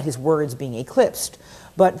about his words being eclipsed.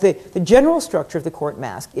 But the general structure of the court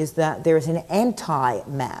mask is that there is an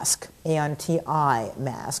anti-mask, A-N-T-I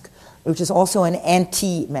mask, which is also an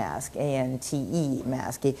anti-mask, A-N-T-E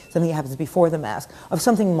mask, something that happens before the mask, of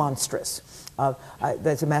something monstrous.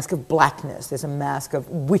 There's a mask of blackness. There's a mask of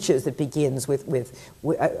witches that begins with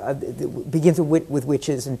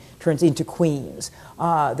witches and turns into queens.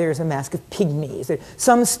 There's a mask of pygmies. There's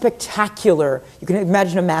some spectacular, you can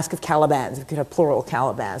imagine a mask of Calibans, you could have plural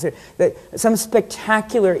Calibans. Some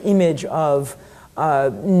spectacular image of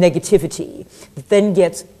negativity that then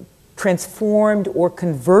gets transformed or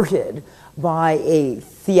converted by a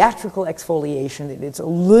theatrical exfoliation. It's a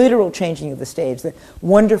literal changing of the stage. The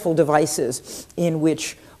wonderful devices in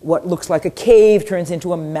which what looks like a cave turns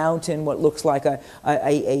into a mountain, what looks like an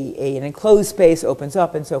enclosed space opens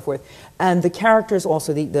up, and so forth. And the characters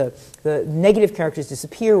also, the negative characters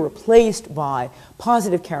disappear, replaced by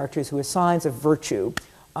positive characters who are signs of virtue.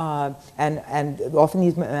 And often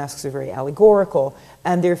these masks are very allegorical,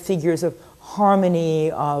 and they're figures of harmony,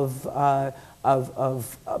 of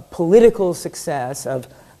political success, of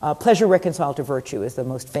pleasure reconciled to virtue is the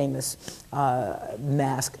most famous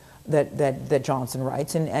mask that Jonson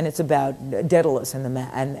writes, and it's about Daedalus and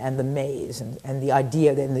the maze, and the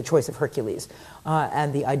idea that in the choice of Hercules,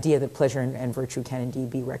 and the idea that pleasure and virtue can indeed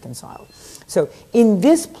be reconciled. So in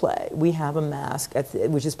this play, we have a mask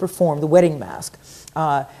which is performed, the wedding mask,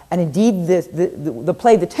 and indeed the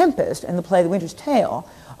play The Tempest and the play The Winter's Tale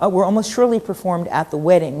were almost surely performed at the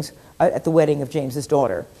wedding of James's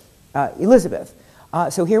daughter, Elizabeth.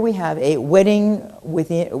 So here we have a wedding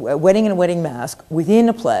and a wedding mask within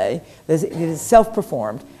a play that is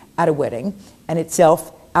self-performed at a wedding, and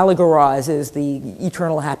itself allegorizes the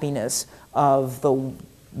eternal happiness of the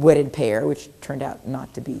wedded pair, which turned out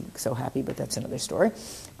not to be so happy, but that's another story.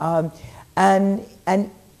 And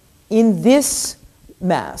in this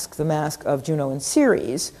mask, the mask of Juno and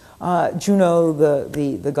Ceres, Juno,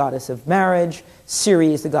 the goddess of marriage,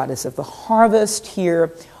 Ceres, the goddess of the harvest,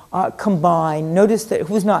 here combine. Notice that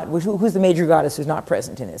who's the major goddess who's not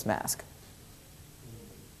present in this mask?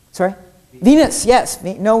 Sorry? Venus, yes.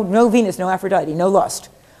 No Venus, no Aphrodite, no lust.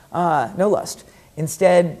 No lust.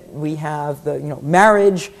 Instead, we have the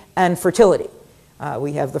marriage and fertility.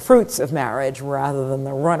 We have the fruits of marriage rather than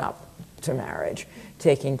the run-up to marriage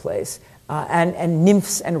taking place. And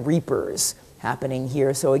nymphs and reapers happening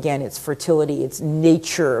here. So again, it's fertility, it's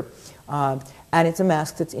nature, and it's a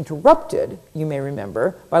mask that's interrupted, you may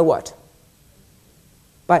remember, by what?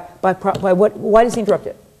 By what? Why does he interrupt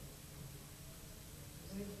it?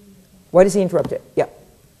 Why does he interrupt it? Yeah.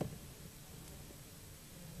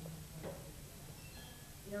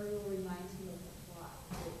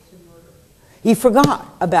 He forgot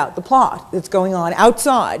about the plot that's going on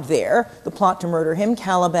outside there, the plot to murder him,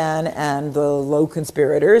 Caliban and the low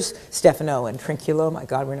conspirators, Stefano and Trinculo. My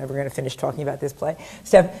God, we're never going to finish talking about this play.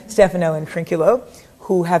 Stefano and Trinculo,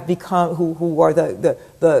 who have become, who are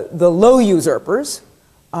the low usurpers.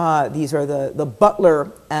 These are the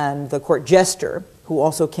butler and the court jester, who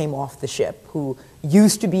also came off the ship, who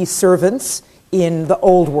used to be servants in the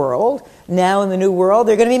old world. Now in the new world,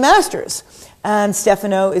 they're going to be masters. And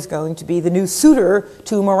Stefano is going to be the new suitor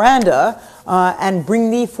to Miranda, and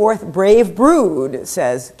bring thee forth brave brood,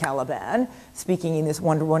 says Caliban, speaking in this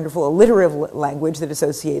wonderful alliterative language that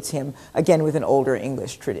associates him, again, with an older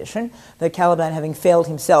English tradition. That Caliban, having failed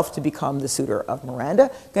himself to become the suitor of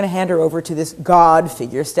Miranda, going to hand her over to this god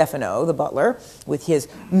figure, Stefano, the butler, with his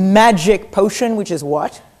magic potion, which is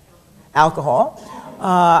what? Alcohol.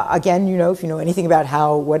 Again, if you know anything about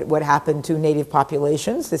what happened to native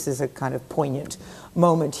populations, this is a kind of poignant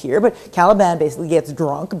moment here. But Caliban basically gets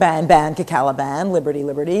drunk, ban, Caliban, liberty,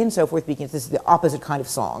 liberty, and so forth. Because this is the opposite kind of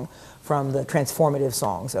song from the transformative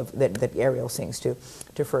songs that Ariel sings to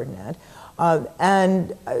Ferdinand.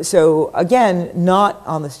 And so, again, not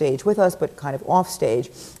on the stage with us, but kind of off stage,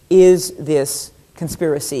 is this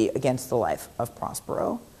conspiracy against the life of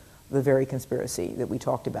Prospero. The very conspiracy that we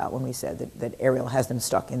talked about when we said that Ariel has them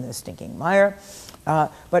stuck in this stinking mire.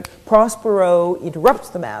 But Prospero interrupts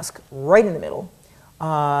the mask right in the middle,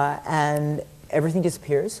 and everything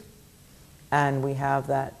disappears. And we have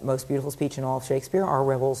that most beautiful speech in all of Shakespeare, "Our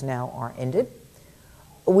revels now are ended,"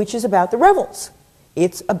 which is about the revels.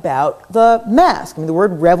 It's about the mask. I mean, the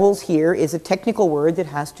word revels here is a technical word that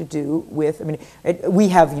has to do with, we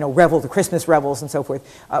have, revel, the Christmas revels and so forth,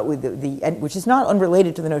 with which is not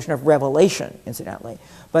unrelated to the notion of revelation, incidentally.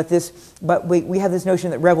 But we have this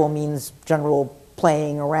notion that revel means general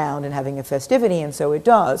playing around and having a festivity, and so it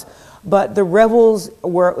does. But the revels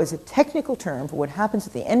was a technical term for what happens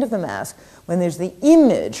at the end of the mask when there's the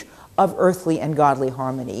image of earthly and godly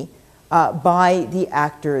harmony by the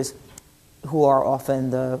actors, who are often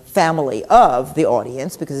the family of the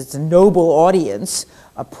audience, because it's a noble audience,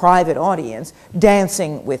 a private audience,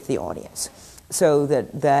 dancing with the audience. So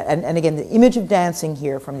and again, the image of dancing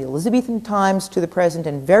here from the Elizabethan times to the present,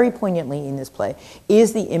 and very poignantly in this play,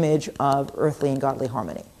 is the image of earthly and godly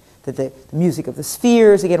harmony. That the music of the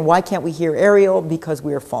spheres, again, why can't we hear Ariel? Because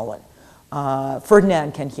we are fallen.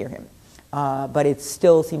 Ferdinand can hear him, but it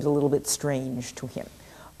still seems a little bit strange to him.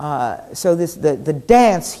 So the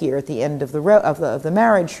dance here at the end of the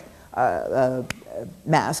marriage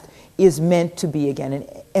mask is meant to be, again,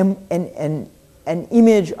 an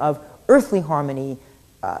image of earthly harmony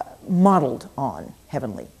modeled on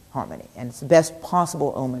heavenly harmony, and it's the best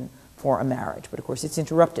possible omen for a marriage. But of course, it's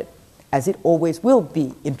interrupted, as it always will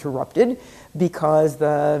be interrupted, because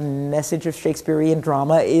the message of Shakespearean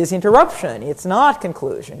drama is interruption. It's not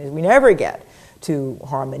conclusion. We never get to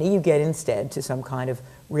harmony. You get instead to some kind of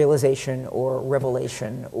realization or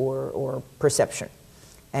revelation or perception.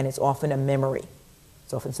 And it's often a memory.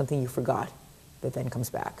 It's often something you forgot that then comes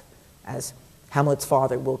back, as Hamlet's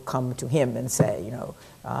father will come to him and say,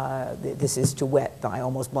 this is to whet thy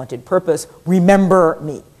almost blunted purpose, remember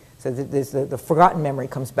me. So the forgotten memory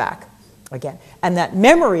comes back again. And that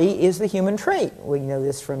memory is the human trait. We know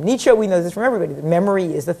this from Nietzsche, we know this from everybody. The memory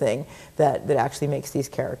is the thing that actually makes these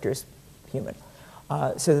characters human.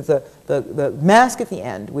 So that the mask at the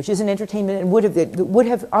end, which is an entertainment and would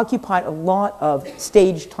have occupied a lot of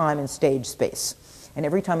stage time and stage space. And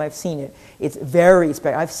every time I've seen it, it's very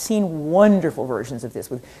special. I've seen wonderful versions of this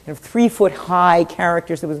with 3-foot-high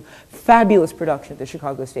characters. There was a fabulous production at the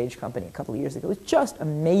Chicago Stage Company a couple of years ago. It was just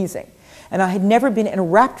amazing. And I had never been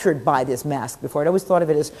enraptured by this mask before. I'd always thought of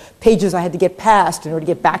it as pages I had to get past in order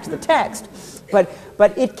to get back to the text. But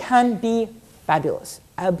it can be fabulous.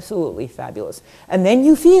 Absolutely fabulous. And then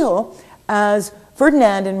you feel, as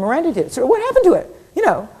Ferdinand and Miranda did, so what happened to it?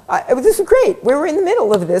 This is great. We were in the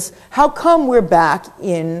middle of this. How come we're back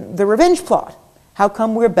in the revenge plot? How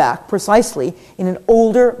come we're back precisely in an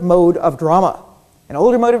older mode of drama? An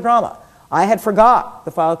older mode of drama. I had forgot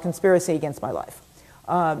the foul conspiracy against my life.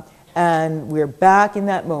 And we're back in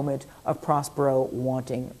that moment of Prospero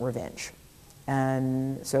wanting revenge.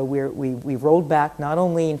 And so we've rolled back not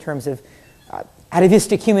only in terms of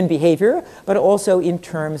atavistic human behavior, but also in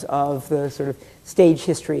terms of the sort of stage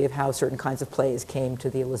history of how certain kinds of plays came to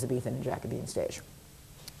the Elizabethan and Jacobean stage.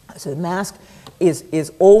 So the mask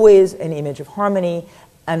is always an image of harmony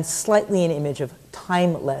and slightly an image of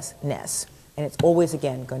timelessness. And it's always,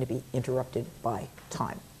 again, going to be interrupted by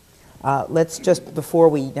time. Let's just, before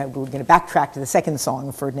we're going to backtrack to the second song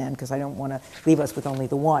of Ferdinand, because I don't want to leave us with only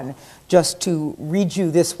the one, just to read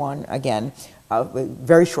you this one again,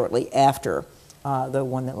 very shortly after the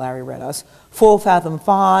one that Larry read us. Full fathom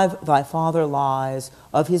 5, thy father lies,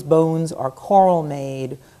 of his bones are coral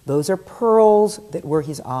made, those are pearls that were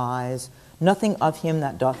his eyes, nothing of him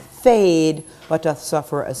that doth fade, but doth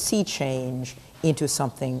suffer a sea change into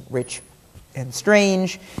something rich and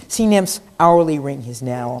strange. Sea nymphs hourly ring his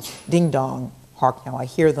knell, ding dong, hark now I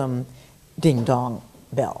hear them, ding dong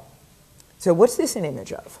bell. So what's this an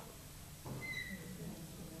image of?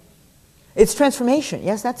 It's transformation.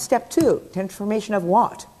 Yes, that's step 2. Transformation of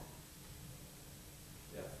what?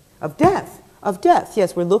 Of death. Of death.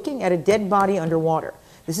 Yes, we're looking at a dead body underwater.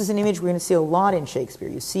 This is an image we're going to see a lot in Shakespeare.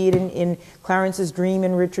 You see it in Clarence's Dream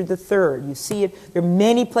in Richard III. You see it, there are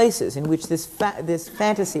many places in which this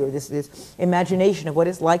fantasy or this imagination of what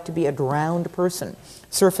it's like to be a drowned person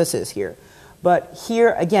surfaces here. But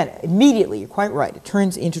here, again, immediately, you're quite right, it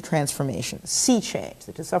turns into transformation, sea change,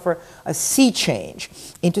 to suffer a sea change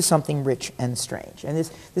into something rich and strange. And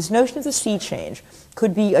this notion of the sea change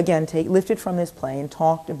could be, again, lifted from this play and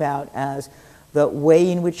talked about as the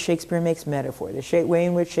way in which Shakespeare makes metaphor, the way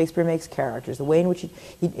in which Shakespeare makes characters, the way in which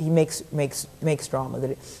he makes drama,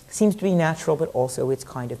 that it seems to be natural, but also it's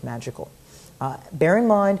kind of magical. Bear in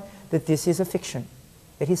mind that this is a fiction,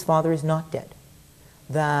 that his father is not dead,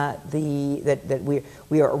 that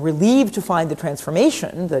we are relieved to find the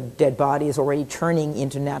transformation. The dead body is already turning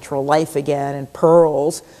into natural life again, and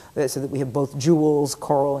pearls, so that we have both jewels,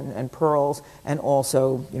 coral and pearls, and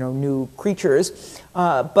also new creatures.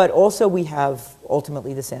 But also we have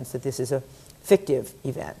ultimately the sense that this is a fictive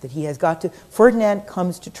event, that he has got to. Ferdinand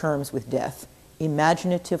comes to terms with death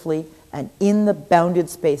imaginatively and in the bounded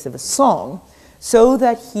space of a song, so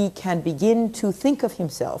that he can begin to think of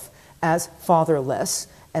himself as fatherless,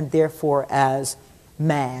 and therefore as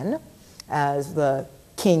man, as the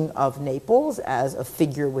king of Naples, as a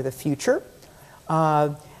figure with a future.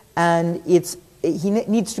 And he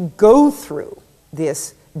needs to go through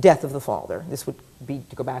this death of the father. This would be,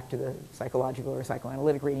 to go back to the psychological or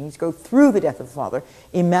psychoanalytic reading, he needs to go through the death of the father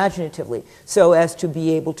imaginatively, so as to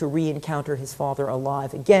be able to re-encounter his father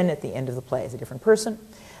alive again at the end of the play as a different person,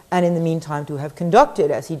 and in the meantime to have conducted,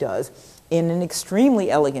 as he does, in an extremely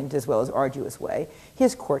elegant as well as arduous way,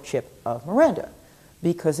 his courtship of Miranda.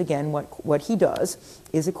 Because again, what he does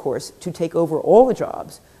is, of course, to take over all the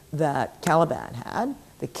jobs that Caliban had,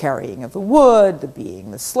 the carrying of the wood, the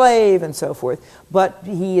being the slave, and so forth. But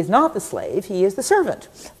he is not the slave, he is the servant.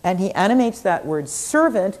 And he animates that word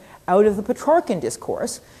servant out of the Petrarchan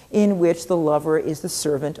discourse, in which the lover is the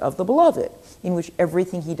servant of the beloved, in which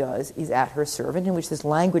everything he does is at her servant, in which this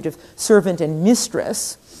language of servant and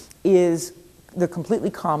mistress is the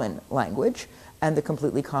completely common language and the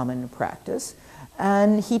completely common practice.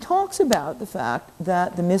 And he talks about the fact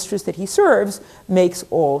that the mistress that he serves makes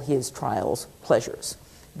all his trials pleasures.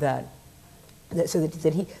 The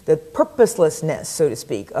purposelessness, so to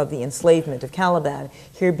speak, of the enslavement of Caliban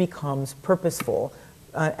here becomes purposeful,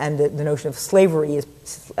 and the notion of slavery is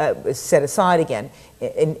set aside again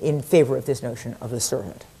in favor of this notion of the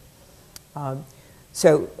servant.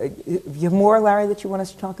 So, you have more, Larry, that you want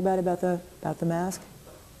us to talk about the mask?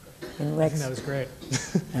 I think that was great.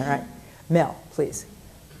 All right. Mel, please.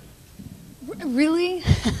 Really?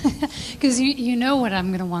 Because you know what I'm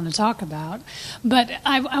going to want to talk about. But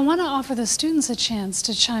I want to offer the students a chance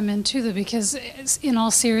to chime in too, though, because in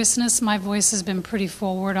all seriousness, my voice has been pretty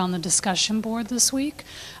forward on the discussion board this week.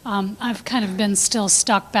 I've kind of been still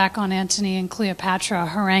stuck back on Antony and Cleopatra,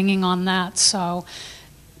 haranguing on that. So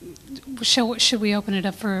should we open it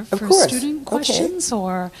up for student questions?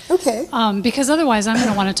 Or because otherwise I'm going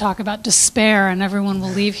to want to talk about despair, and everyone will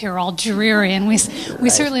leave here all dreary, and we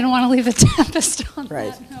certainly don't want to leave the Tempest on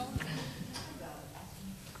that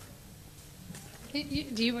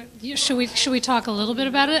note. Should we talk a little bit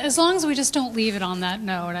about it? As long as we just don't leave it on that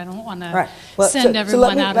note. I don't want to send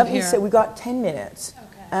everyone out of here. Let me say, we've got 10 minutes,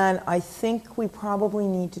 and I think we probably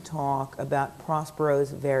need to talk about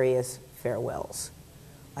Prospero's various farewells.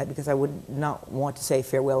 Because I would not want to say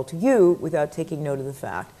farewell to you without taking note of the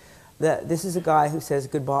fact that this is a guy who says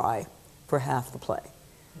goodbye for half the play.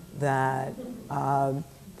 That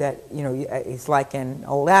he's like an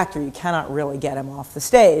old actor. You cannot really get him off the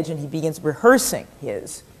stage, and he begins rehearsing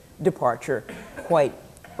his departure quite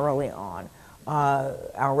early on.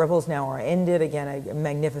 Our revels now are ended. Again, a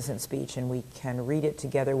magnificent speech, and we can read it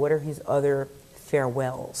together. What are his other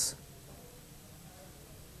farewells?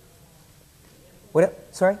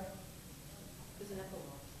 Sorry? There's an epilogue.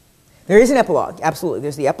 There is an epilogue, absolutely.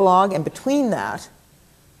 There's the epilogue, and between that,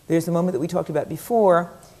 there's the moment that we talked about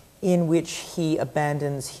before, in which he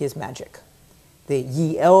abandons his magic. The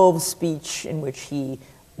Ye Elves speech, in which he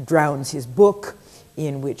drowns his book,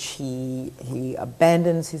 in which he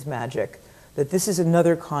abandons his magic, that this is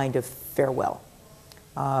another kind of farewell.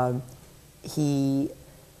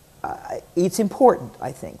 It's important,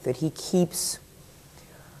 I think, that he keeps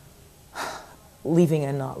leaving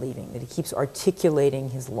and not leaving, that he keeps articulating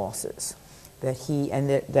his losses, that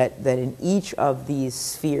in each of these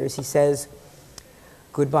spheres he says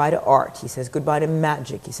goodbye to art, he says goodbye to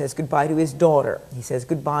magic, he says goodbye to his daughter, he says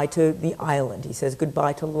goodbye to the island, he says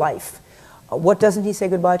goodbye to life. What doesn't he say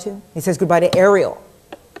goodbye to? He says goodbye to Ariel.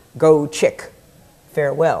 Go, chick.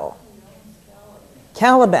 Farewell.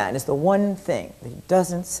 Caliban is the one thing that he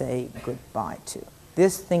doesn't say goodbye to.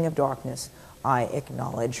 This thing of darkness, I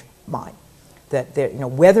acknowledge mine. That there,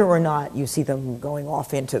 whether or not you see them going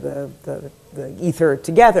off into the ether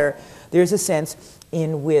together, there's a sense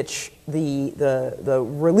in which the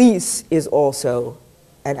release is also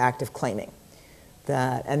an act of claiming.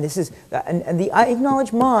 And the I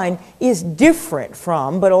acknowledge mine is different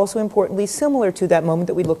from, but also importantly similar to that moment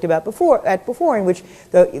that we looked at before, in which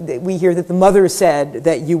we hear that the mother said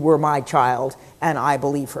that you were my child, and I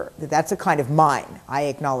believe her. That's a kind of mine, I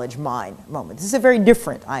acknowledge mine moment. This is a very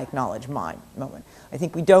different I acknowledge mine moment. I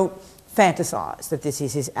think we don't fantasize that this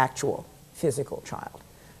is his actual physical child.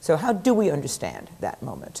 So how do we understand that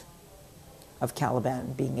moment of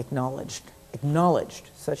Caliban being acknowledged? Acknowledged,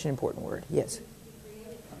 such an important word, yes.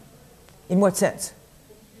 In what sense?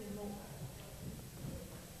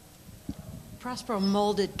 Prospero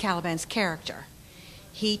molded Caliban's character.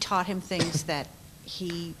 He taught him things that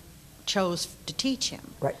he chose to teach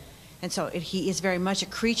him. Right. And so he is very much a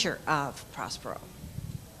creature of Prospero.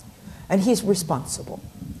 And he's responsible.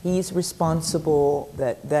 He's responsible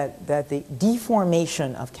that the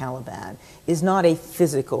deformation of Caliban is not a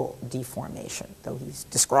physical deformation, though he's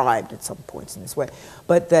described at some points in this way,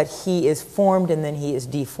 but that he is formed and then he is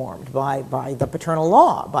deformed by the paternal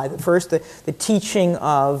law, by the teaching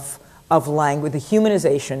of language, the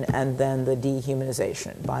humanization and then the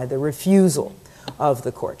dehumanization, by the refusal of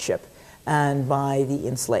the courtship and by the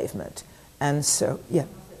enslavement. And so, yeah.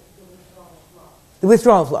 The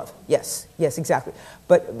withdrawal of love, yes, exactly.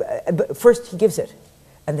 But first he gives it,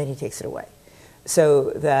 and then he takes it away.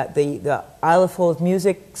 So that the Isle Full of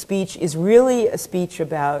Music speech is really a speech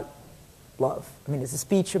about love. I mean, it's a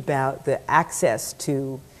speech about the access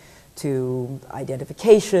to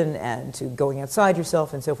identification and to going outside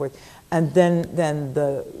yourself and so forth. And then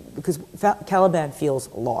because Caliban feels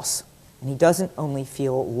loss, and he doesn't only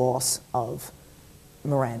feel loss of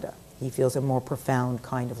Miranda. He feels a more profound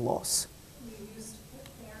kind of loss.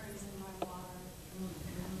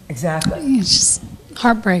 Exactly. It's just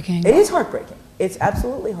heartbreaking. It is heartbreaking. It's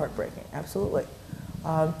absolutely heartbreaking. Absolutely.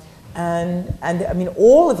 And I mean,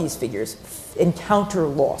 all of these figures encounter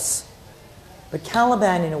loss, but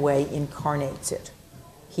Caliban, in a way, incarnates it.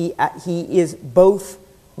 He is both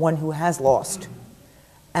one who has lost,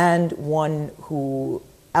 and one who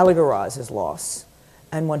allegorizes loss,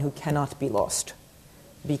 and one who cannot be lost,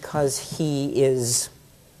 because he is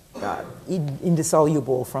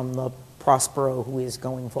indissoluble from the Prospero who is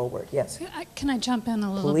going forward. Yes. Can I jump in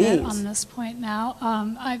a little Please. bit on this point now?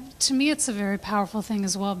 To me, it's a very powerful thing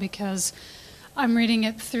as well, because I'm reading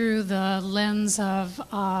it through the lens of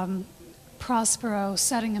Prospero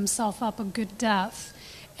setting himself up a good death.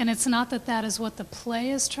 And it's not that that is what the play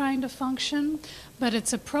is trying to function, but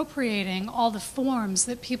it's appropriating all the forms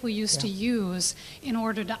that people used to use in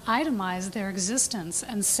order to itemize their existence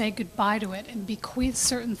and say goodbye to it and bequeath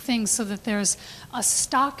certain things so that there's a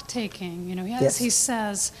stock taking. You know, as he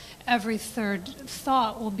says, every third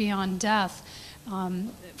thought will be on death.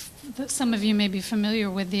 Some of you may be familiar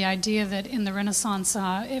with the idea that in the Renaissance,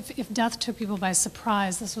 if death took people by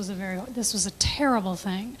surprise, this was a terrible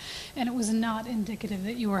thing, and it was not indicative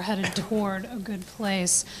that you were headed toward a good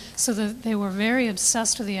place. So that they were very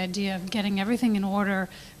obsessed with the idea of getting everything in order,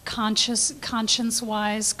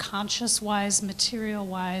 conscience-wise,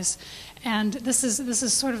 material-wise. And this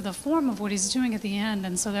is sort of the form of what he's doing at the end,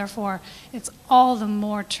 and so therefore it's all the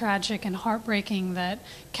more tragic and heartbreaking that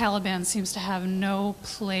Caliban seems to have no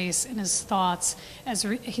place in his thoughts as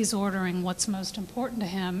he's ordering what's most important to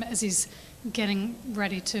him, as he's getting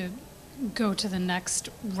ready to go to the next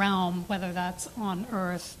realm, whether that's on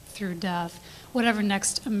earth through death. Whatever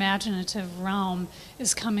next imaginative realm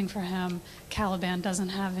is coming for him, Caliban doesn't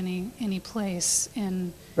have any place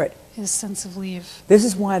in his sense of leave. This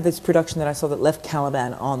is why this production that I saw that left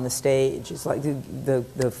Caliban on the stage is like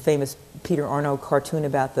the famous Peter Arno cartoon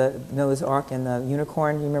about the Noah's Ark and the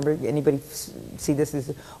unicorn. You remember? Anybody see this? This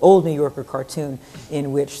is an old New Yorker cartoon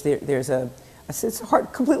in which there's it's a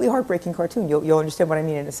completely heartbreaking cartoon. You'll understand what I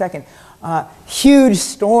mean in a second. Huge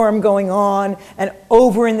storm going on, and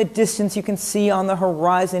over in the distance you can see on the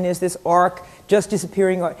horizon is this ark just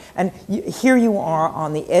disappearing. And here you are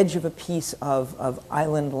on the edge of a piece of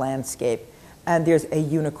island landscape, and there's a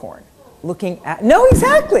unicorn looking at... No,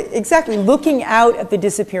 exactly, looking out at the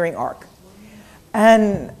disappearing ark.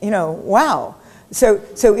 And, wow. So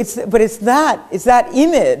it's that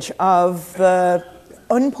image of the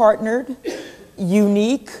unpartnered,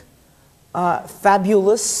 unique,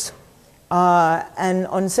 fabulous, and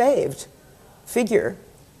unsaved figure.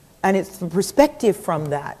 And it's the perspective from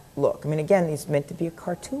that look. I mean, again, it's meant to be a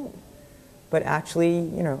cartoon, but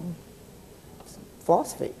actually,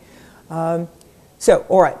 philosophy. So,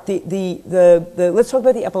 all right, let's talk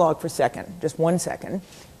about the epilogue for a second, just 1 second.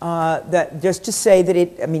 Just to say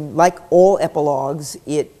that like all epilogues,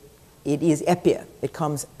 it is epia. It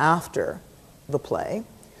comes after the play.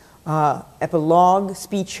 Epilogue,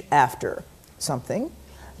 speech after something.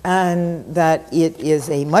 And that it is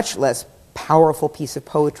a much less powerful piece of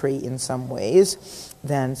poetry in some ways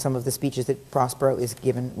than some of the speeches that Prospero is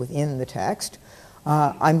given within the text.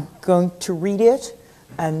 I'm going to read it,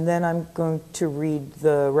 and then I'm going to read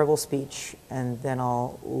the Revel speech, and then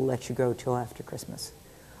I'll let you go till after Christmas.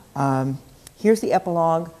 Here's the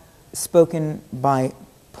epilogue spoken by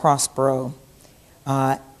Prospero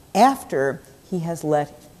after he has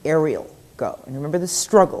let Ariel go. And remember the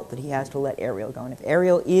struggle that he has to let Ariel go. And if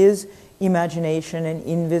Ariel is imagination and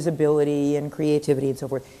invisibility and creativity and so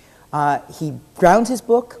forth, he grounds his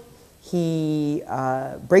book, he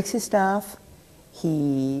breaks his staff,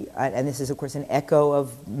 and this is of course an echo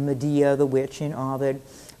of Medea the witch in Ovid,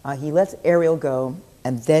 he lets Ariel go,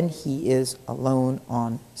 and then he is alone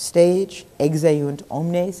on stage. Exeunt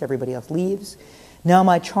omnes, everybody else leaves. Now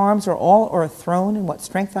my charms are all o'erthrown, and what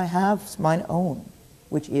strength I have is mine own,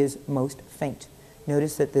 which is most faint.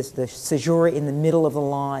 Notice that the caesura in the middle of the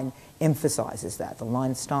line emphasizes that. The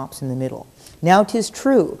line stops in the middle. Now 'tis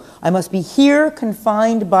true, I must be here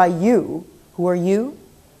confined by you. Who are you?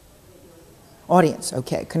 Audience,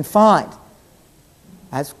 okay, confined,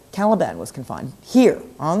 as Caliban was confined, here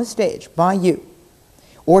on the stage by you,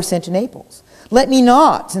 or sent to Naples. Let me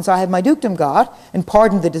not, since I have my dukedom got, and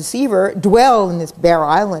pardon the deceiver, dwell in this bare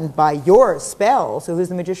island by your spell. So who's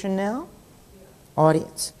the magician now?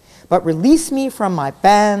 Audience. But release me from my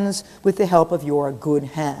bands with the help of your good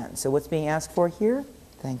hand. So what's being asked for here?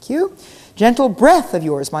 Thank you. Gentle breath of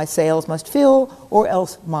yours my sails must fill, or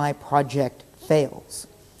else my project fails.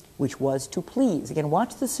 Which was to please. Again,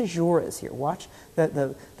 watch the caesuras here. Watch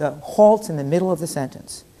the halts in the middle of the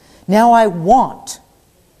sentence. Now I want.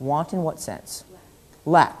 Want in what sense?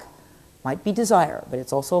 Lack. Might be desire, but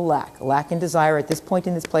it's also lack. Lack and desire at this point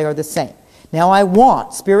in this play are the same. Now I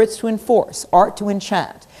want spirits to enforce, art to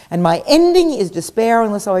enchant, and my ending is despair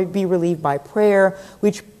unless I be relieved by prayer,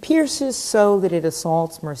 which pierces so that it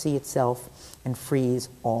assaults mercy itself and frees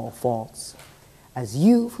all faults. As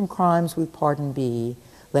you from crimes with pardon be,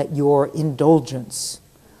 let your indulgence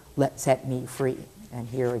set me free. And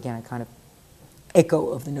here again a kind of echo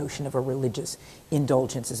of the notion of a religious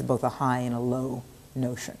indulgence as both a high and a low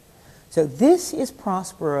notion. So this is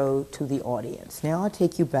Prospero to the audience. Now I'll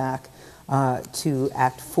take you back to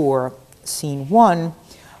Act 4, Scene 1,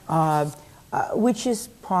 which is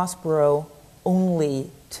Prospero only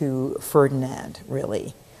to Ferdinand,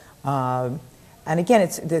 really. And again,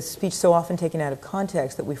 it's this speech so often taken out of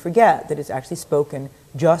context that we forget that it's actually spoken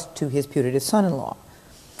just to his putative son-in-law.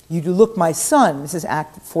 You do look, my son, this is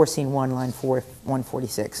Act 4, Scene 1, line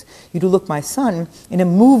 146. You do look, my son, in a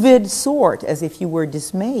moved sort, as if you were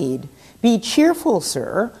dismayed. Be cheerful,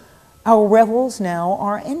 sir, our revels now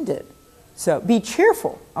are ended. So, be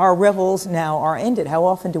cheerful, our revels now are ended. How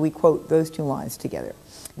often do we quote those two lines together?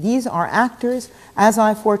 These are actors, as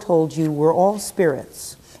I foretold you, were all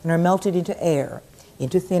spirits, and are melted into air,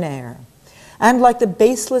 into thin air. And like the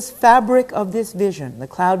baseless fabric of this vision, the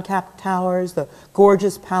cloud-capped towers, the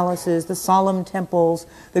gorgeous palaces, the solemn temples,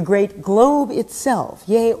 the great globe itself,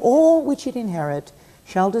 yea, all which it inherit,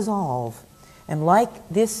 shall dissolve. And like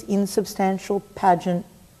this insubstantial pageant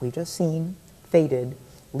we've just seen, faded,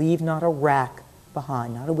 leave not a rack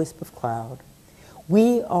behind, not a wisp of cloud.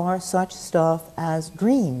 We are such stuff as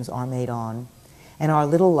dreams are made on, and our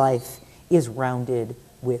little life is rounded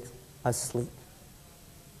with a sleep.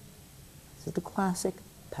 This is the classic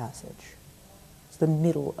passage. It's the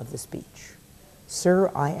middle of the speech. Sir,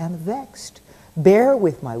 I am vexed. Bear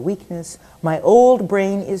with my weakness. My old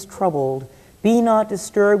brain is troubled. Be not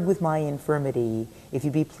disturbed with my infirmity. If you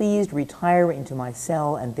be pleased, retire into my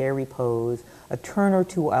cell and there repose. A turn or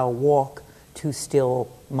two I'll walk to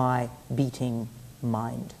still my beating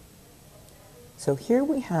mind. So here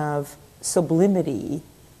we have sublimity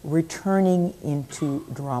returning into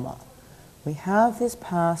drama. We have this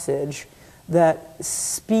passage that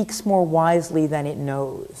speaks more wisely than it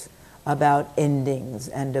knows about endings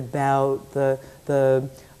and about the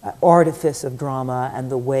artifice of drama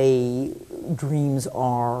and the way dreams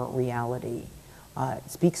are reality. It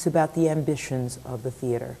speaks about the ambitions of the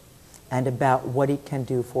theater and about what it can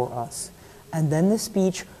do for us. And then the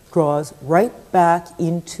speech draws right back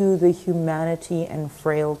into the humanity and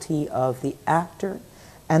frailty of the actor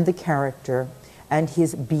and the character and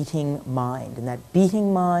his beating mind. And that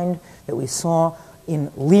beating mind that we saw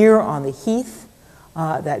in Lear on the Heath,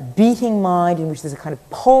 that beating mind in which there's a kind of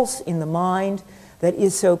pulse in the mind that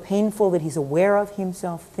is so painful that he's aware of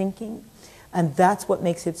himself thinking. And that's what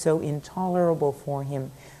makes it so intolerable for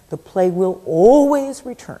him. The play will always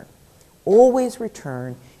return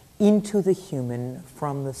into the human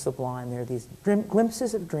from the sublime. There are these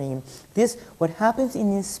glimpses of dream. What happens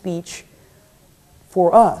in this speech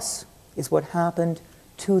for us is what happened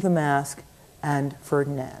to the Mask and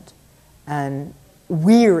Ferdinand. And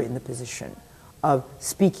we're in the position of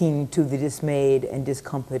speaking to the dismayed and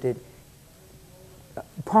discomfited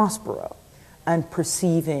Prospero and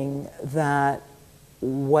perceiving that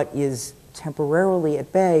what is temporarily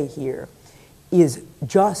at bay here is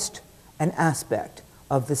just an aspect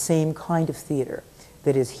of the same kind of theater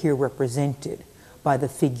that is here represented by the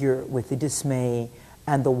figure with the dismay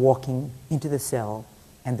and the walking into the cell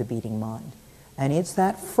and the beating mind. And it's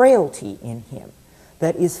that frailty in him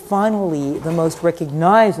that is finally the most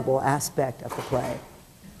recognizable aspect of the play.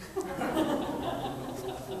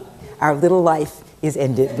 Our little life is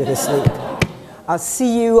ended with a sleep. I'll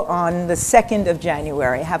see you on the 2nd of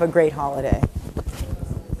January. Have a great holiday.